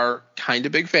us are kind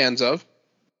of big fans of.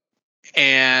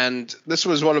 And this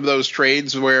was one of those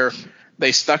trades where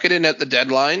they stuck it in at the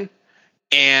deadline,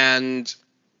 and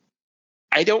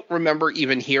I don't remember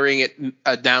even hearing it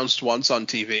announced once on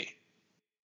TV.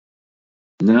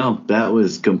 No, that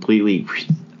was completely.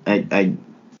 I don't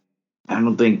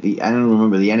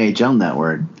remember the NHL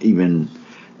Network even.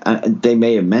 They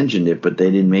may have mentioned it, but they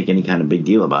didn't make any kind of big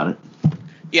deal about it.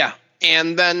 Yeah,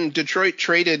 and then Detroit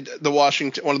traded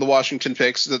one of the Washington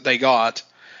picks that they got,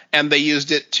 and they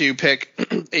used it to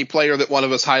pick a player that one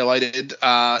of us highlighted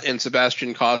in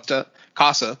Sebastian Casa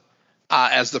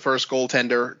as the first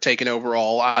goaltender taken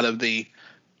overall out of the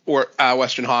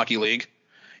Western Hockey League.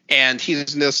 And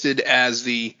he's listed as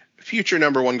the future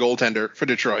number one goaltender for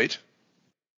Detroit.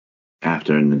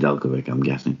 After Nedeljkovic, I'm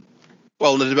guessing.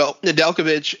 Well,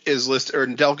 Nedeljkovic is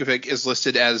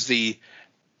listed as the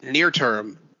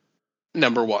near-term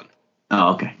number one.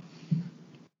 Oh, okay.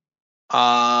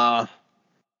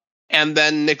 And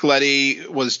then Nick Leddy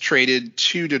was traded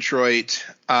to Detroit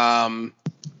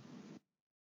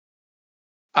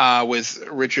with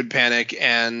Richard Panik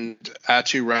and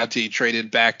Atu Ratti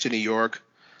traded back to New York.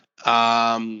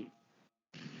 I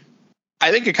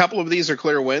think a couple of these are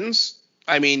clear wins.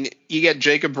 I mean, you get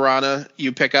Jacob Vrana,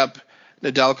 you pick up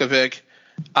Nedeljkovic,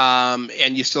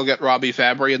 and you still get Robbie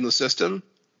Fabry in the system.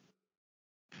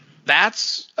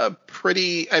 Those are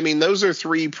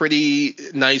 3 pretty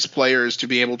nice players to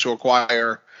be able to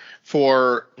acquire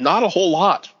for not a whole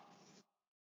lot.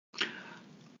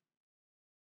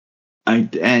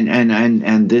 And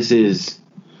this is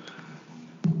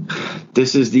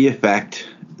the effect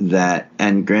that,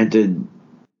 and granted,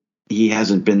 he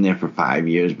hasn't been there for 5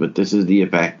 years, but this is the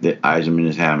effect that Yzerman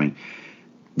is having.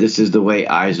 This is the way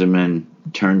Yzerman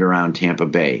turned around Tampa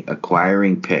Bay,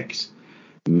 acquiring picks,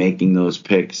 making those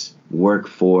picks work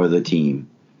for the team.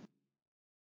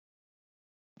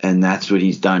 And that's what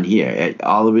he's done here. At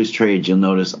all of his trades, you'll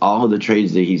notice all of the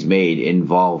trades that he's made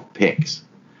involve picks.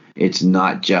 It's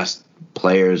not just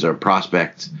players or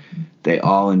prospects. They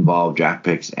all involve draft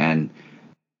picks, and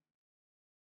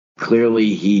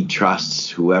clearly he trusts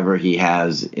whoever he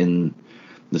has in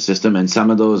the system, and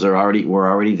some of those were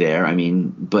already there. I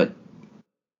mean, but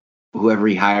whoever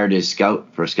he hired as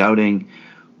scout for scouting,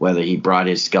 whether he brought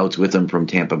his scouts with him from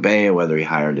Tampa Bay or whether he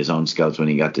hired his own scouts when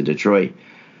he got to Detroit,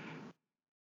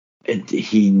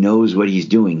 he knows what he's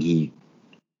doing.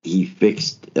 He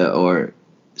fixed or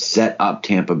set up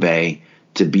Tampa Bay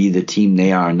to be the team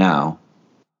they are now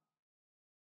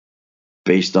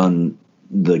based on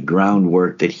the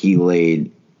groundwork that he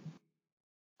laid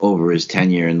over his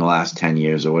tenure in the last 10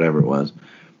 years or whatever it was.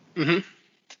 Mm-hmm.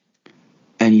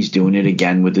 And he's doing it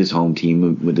again with his home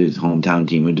team, with his hometown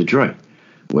team in Detroit,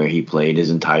 where he played his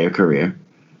entire career.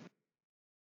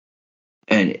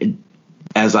 And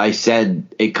as I said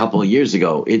a couple of years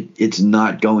ago, it's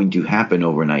not going to happen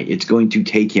overnight. It's going to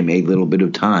take him a little bit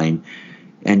of time.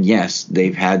 And yes,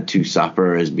 they've had to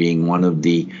suffer as being one of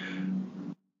the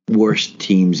worst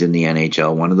teams in the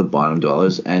NHL, one of the bottom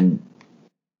dwellers, and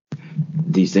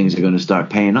these things are going to start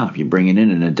paying off. You're bringing in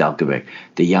an Nedeljkovic.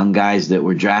 The young guys that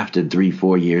were drafted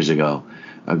 3-4 years ago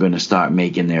are going to start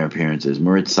making their appearances.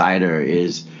 Moritz Seider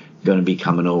is going to be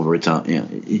coming over. They're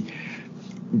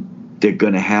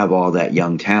going to have all that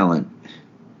young talent.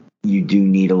 You do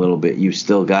need a little bit. You've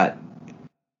still got,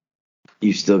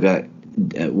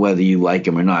 whether you like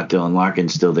him or not, Dylan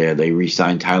Larkin's still there. They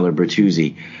re-signed Tyler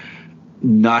Bertuzzi.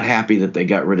 Not happy that they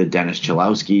got rid of Dennis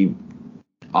Cholowski.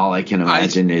 All I can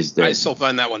imagine is that I still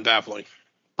find that one baffling.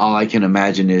 All I can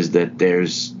imagine is that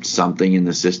there's something in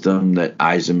the system that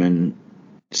Yzerman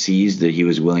sees that he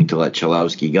was willing to let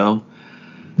Cholowski go.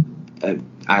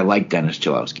 I like Dennis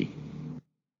Cholowski,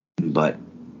 but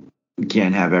we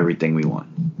can't have everything we want.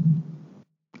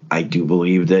 I do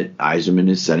believe that Yzerman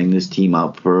is setting this team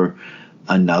up for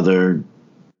another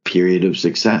period of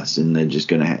success, and they're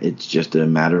just it's just a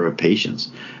matter of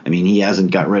patience. I mean, he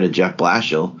hasn't got rid of Jeff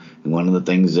Blashill, and one of the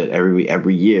things that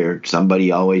every year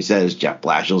somebody always says, Jeff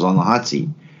Blashill's on the hot seat.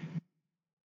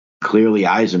 Clearly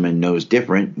Yzerman knows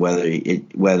different,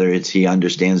 whether it's he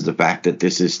understands the fact that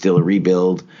this is still a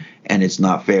rebuild and it's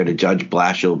not fair to judge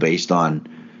Blashill based on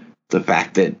the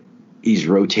fact that he's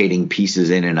rotating pieces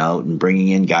in and out and bringing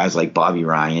in guys like Bobby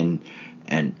Ryan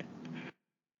and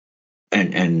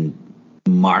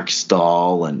Mark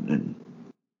Stahl and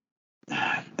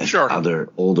sure, other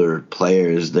older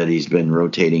players that he's been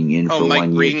rotating in for Mike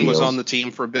 1 year Green deals. was on the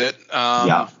team for a bit.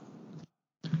 Yeah.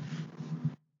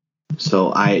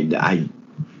 So I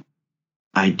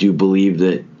do believe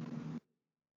that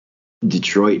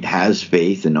Detroit has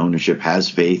faith and ownership has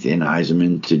faith in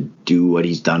Yzerman to do what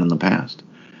he's done in the past.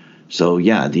 So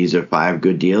yeah, these are 5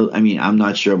 good deals. I mean, I'm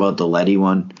not sure about the Leddy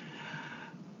one.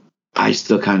 I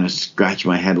still kind of scratch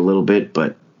my head a little bit,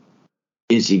 but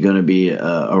is he going to be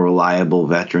a reliable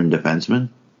veteran defenseman?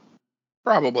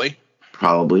 Probably.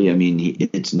 I mean,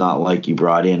 it's not like you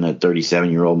brought in a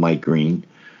 37-year-old Mike Green,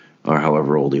 or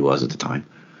however old he was at the time,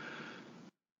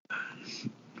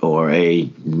 or a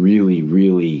really,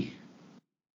 really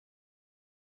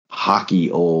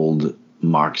hockey old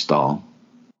Mark Stahl.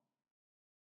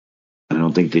 I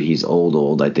don't think that he's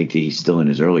old. I think that he's still in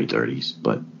his early 30s,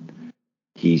 but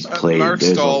he's played. Mark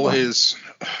Stahl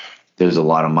there's a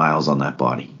lot of miles on that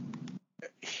body.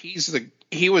 He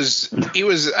was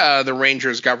the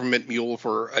Rangers government mule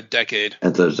for a decade.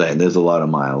 That's what I'm saying. There's a lot of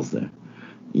miles there.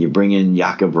 You bring in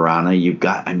Jakub Vrana, you've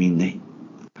got,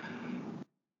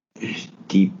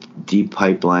 deep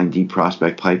pipeline, deep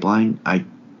prospect pipeline. I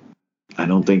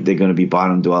don't think they're going to be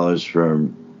bottom dwellers for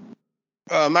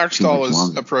Mark Stahl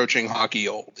is approaching hockey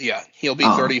old. Yeah, he'll be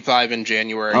 35 in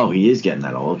January. Oh, he is getting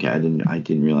that old. Okay, I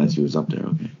didn't realize he was up there.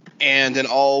 Okay. And in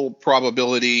all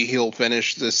probability, he'll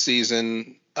finish this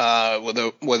season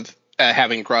with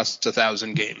having crossed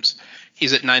 1,000 games.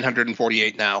 He's at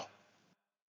 948 now.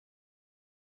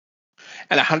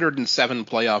 And 107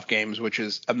 playoff games, which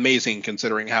is amazing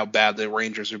considering how bad the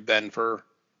Rangers have been or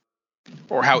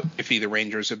how iffy the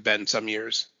Rangers have been some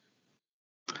years.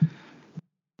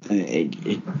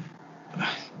 It's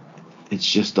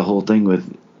just the whole thing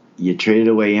with, you traded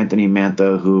away Anthony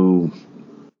Mantha, who,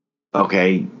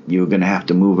 okay, you're going to have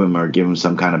to move him or give him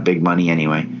some kind of big money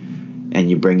anyway, and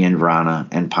you bring in Vrana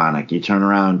and Panik. You turn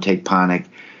around, take Panik,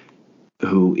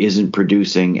 who isn't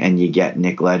producing, and you get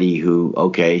Nick Leddy, who,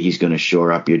 okay, he's going to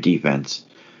shore up your defense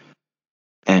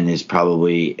and is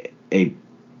probably a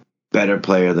better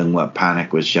player than what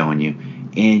Panik was showing you.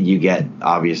 And you get,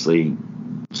 obviously,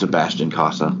 Sebastian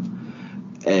Cossa,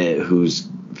 who's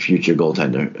future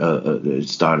goaltender,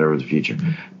 starter of the future.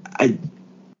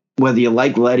 Whether you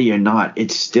like Leddy or not,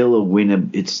 it's still a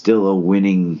win. It's still a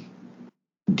winning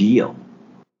deal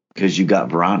because you got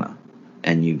Vrana,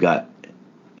 and you got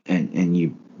and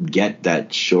you get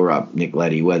that shore up Nick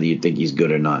Leddy, whether you think he's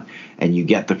good or not, and you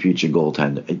get the future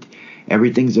goaltender.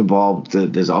 Everything's involved.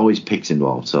 There's always picks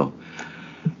involved, so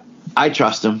I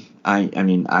trust him. I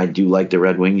mean, I do like the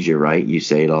Red Wings. You're right. You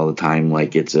say it all the time,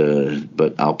 like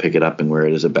but I'll pick it up and wear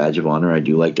it as a badge of honor. I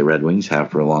do like the Red Wings,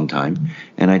 have for a long time,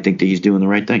 and I think that he's doing the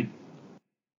right thing.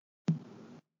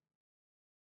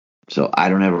 So I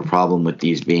don't have a problem with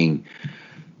these being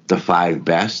the 5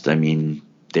 best. I mean,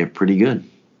 they're pretty good.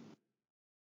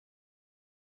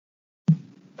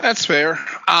 That's fair.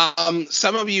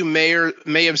 Some of you may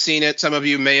have seen it. Some of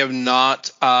you may have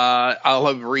not. I'll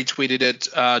have retweeted it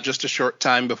just a short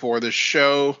time before the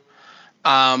show.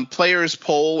 Players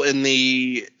poll in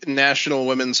the National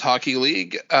Women's Hockey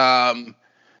League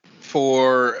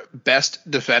for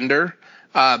best defender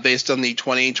based on the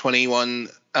 2021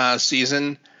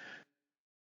 season.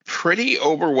 Pretty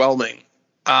overwhelming.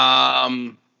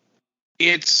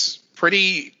 It's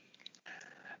pretty.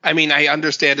 I mean, I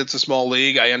understand it's a small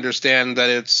league. I understand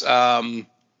that it's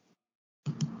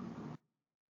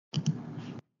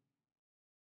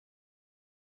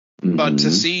but to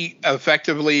see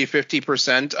effectively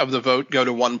 50% of the vote go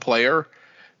to one player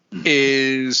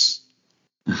is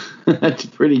that's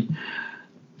pretty.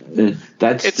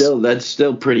 That's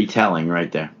still pretty telling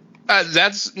right there.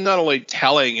 That's not only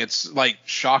telling; it's like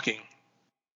shocking.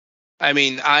 I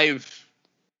mean, I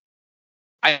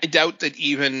doubt that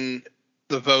even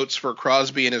the votes for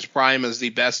Crosby in his prime as the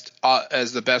best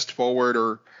forward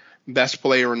or best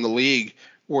player in the league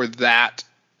were that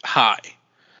high.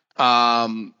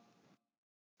 And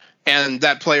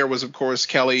that player was, of course,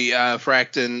 Kelly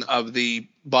Frampton of the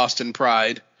Boston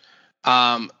Pride. 2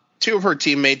 of her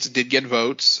teammates did get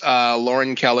votes,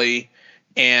 Lauren Kelly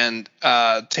and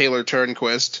Taylor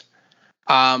Turnquist.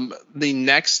 The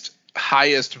next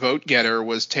highest vote getter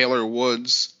was Taylor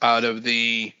Woods out of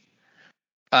the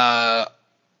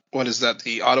what is that?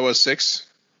 The Ottawa 6?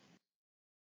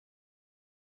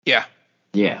 Yeah.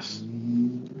 Yes.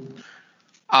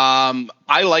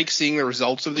 I like seeing the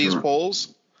results of these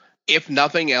polls. If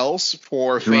nothing else,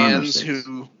 for Toronto fans 6.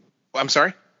 who... I'm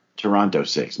sorry? Toronto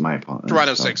 6, my apologies.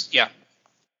 Toronto 6, yeah.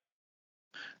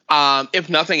 If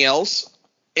nothing else,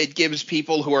 it gives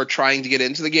people who are trying to get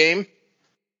into the game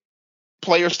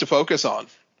players to focus on.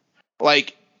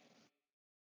 Like,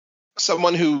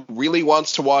 someone who really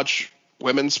wants to watch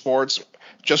women's sports,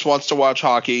 just wants to watch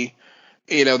hockey,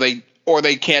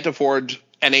 they can't afford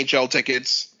NHL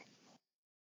tickets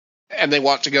and they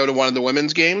want to go to one of the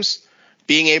women's games,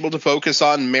 being able to focus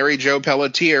on Mary Jo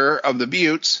Pelletier of the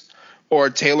Buttes or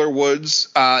Taylor Woods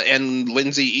and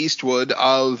Lindsay Eastwood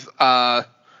of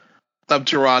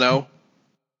Toronto.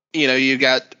 You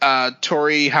got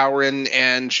Tori Howren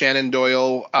and Shannon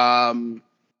Doyle.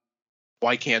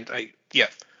 Why can't I? Yeah.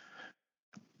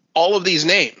 All of these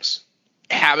names,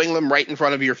 having them right in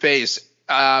front of your face,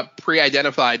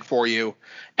 pre-identified for you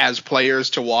as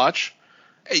players to watch.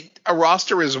 A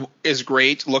roster is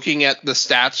great. Looking at the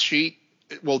stats sheet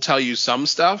will tell you some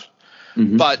stuff.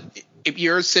 Mm-hmm. But if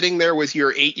you're sitting there with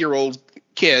your 8-year-old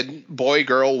kid, boy,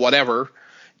 girl, whatever,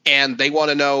 and they want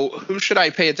to know who should I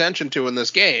pay attention to in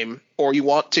this game, or you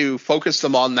want to focus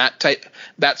them on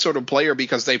that sort of player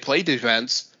because they play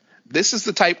defense, this is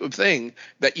the type of thing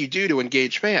that you do to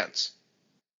engage fans.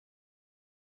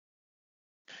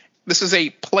 This is a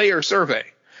player survey.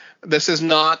 This is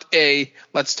not a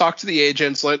let's talk to the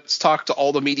agents, let's talk to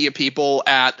all the media people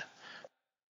at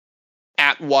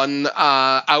one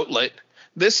outlet.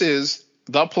 This is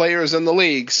the players in the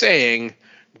league saying,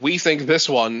 we think this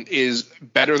one is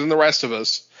better than the rest of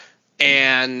us.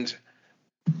 And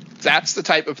that's the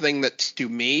type of thing that, to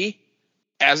me,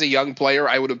 as a young player,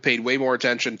 I would have paid way more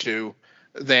attention to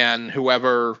than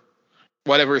whatever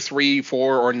 3,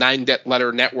 4, or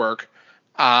 9-letter network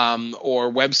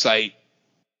or website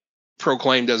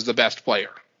proclaimed as the best player.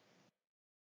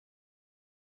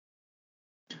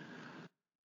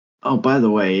 Oh, by the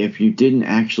way, if you didn't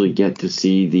actually get to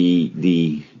see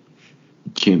the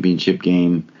championship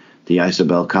game, the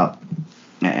Isobel Cup,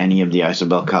 any of the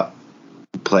Isobel Cup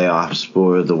playoffs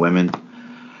for the women,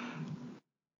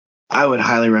 I would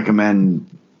highly recommend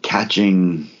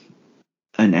catching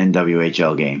an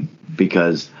NWHL game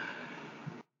because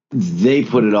they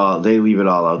leave it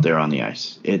all out there on the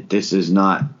ice. This is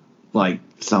not like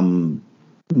some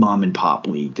mom and pop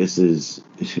league. There's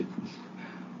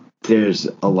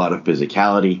a lot of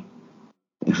physicality.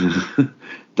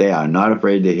 They are not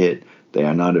afraid to hit. They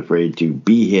are not afraid to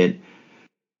be hit.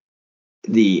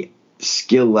 the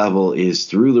skill level is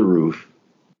through the roof.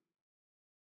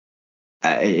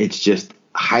 It's just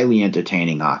highly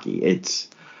entertaining hockey.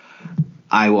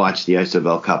 I watched the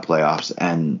Isobel Cup playoffs,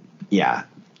 and yeah,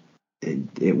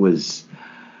 it was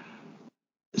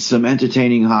some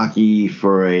entertaining hockey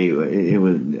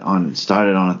started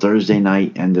on a Thursday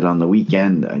night, ended on the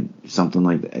weekend, something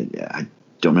like that. I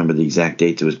don't remember the exact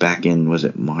dates. It was back in, was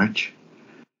it March?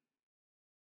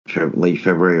 Late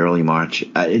February, early March.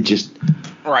 It just...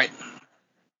 Right.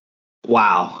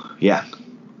 Wow. Yeah.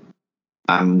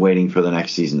 I'm waiting for the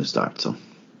next season to start, so...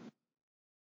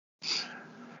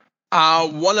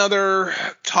 One other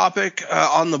topic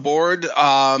on the board.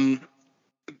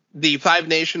 The Five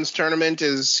Nations tournament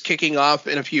is kicking off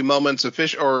in a few moments,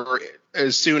 or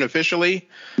as soon officially.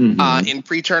 Mm-hmm. In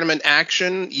pre-tournament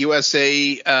action,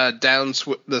 USA down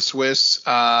the Swiss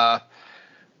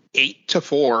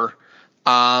 8-4,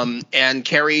 and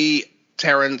Kerry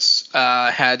Terrence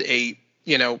had a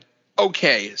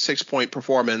okay 6-point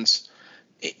performance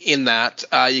in that.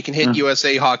 You can hit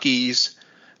USA Hockey's.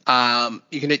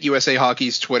 You can hit USA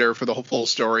Hockey's Twitter for the full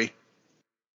story.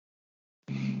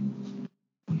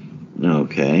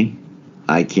 Okay.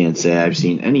 I can't say I've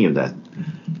seen any of that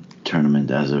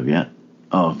tournament as of yet.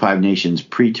 Oh, Five Nations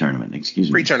pre-tournament, excuse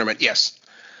me. Pre-tournament, yes.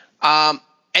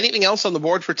 Anything else on the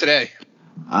board for today?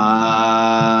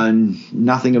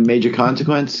 Nothing of major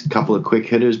consequence. A couple of quick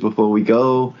hitters before we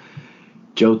go.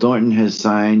 Joe Thornton has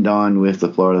signed on with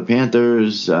the Florida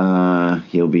Panthers.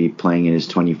 He'll be playing in his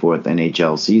 24th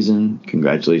NHL season.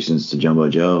 Congratulations to Jumbo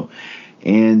Joe.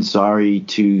 And sorry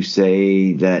to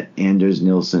say that Anders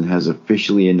Nilsson has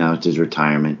officially announced his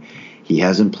retirement. He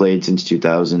hasn't played since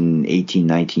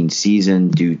 2018-19 season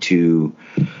due to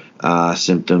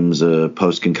symptoms of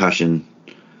post-concussion.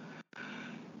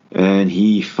 And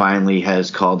he finally has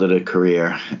called it a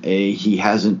career. He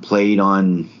hasn't played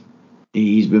on...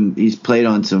 He's played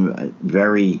on some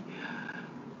very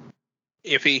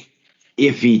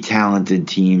iffy talented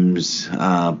teams.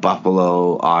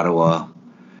 Buffalo, Ottawa,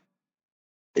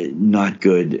 not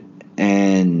good,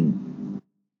 and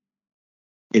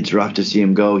it's rough to see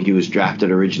him go. He was drafted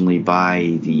originally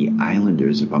by the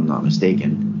Islanders, if I'm not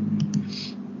mistaken.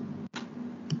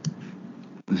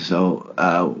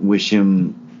 So wish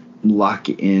him luck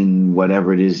in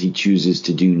whatever it is he chooses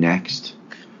to do next.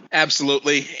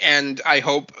 Absolutely, and I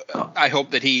hope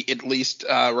that he at least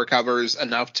recovers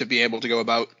enough to be able to go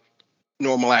about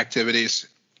normal activities.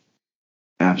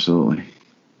 Absolutely.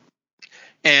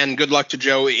 And good luck to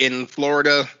Joe in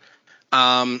Florida.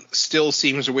 Still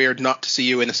seems weird not to see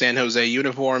you in a San Jose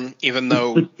uniform, even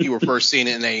though you were first seen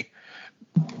in a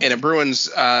Bruins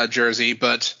jersey.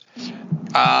 But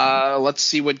let's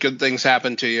see what good things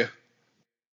happen to you.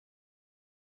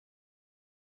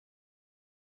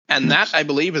 And that, I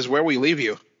believe, is where we leave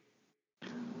you.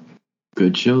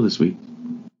 Good show this week.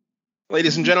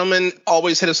 Ladies and gentlemen,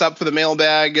 always hit us up for the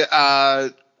mailbag.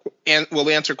 And we'll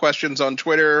answer questions on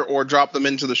Twitter or drop them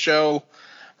into the show.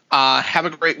 Have a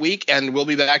great week, and we'll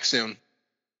be back soon.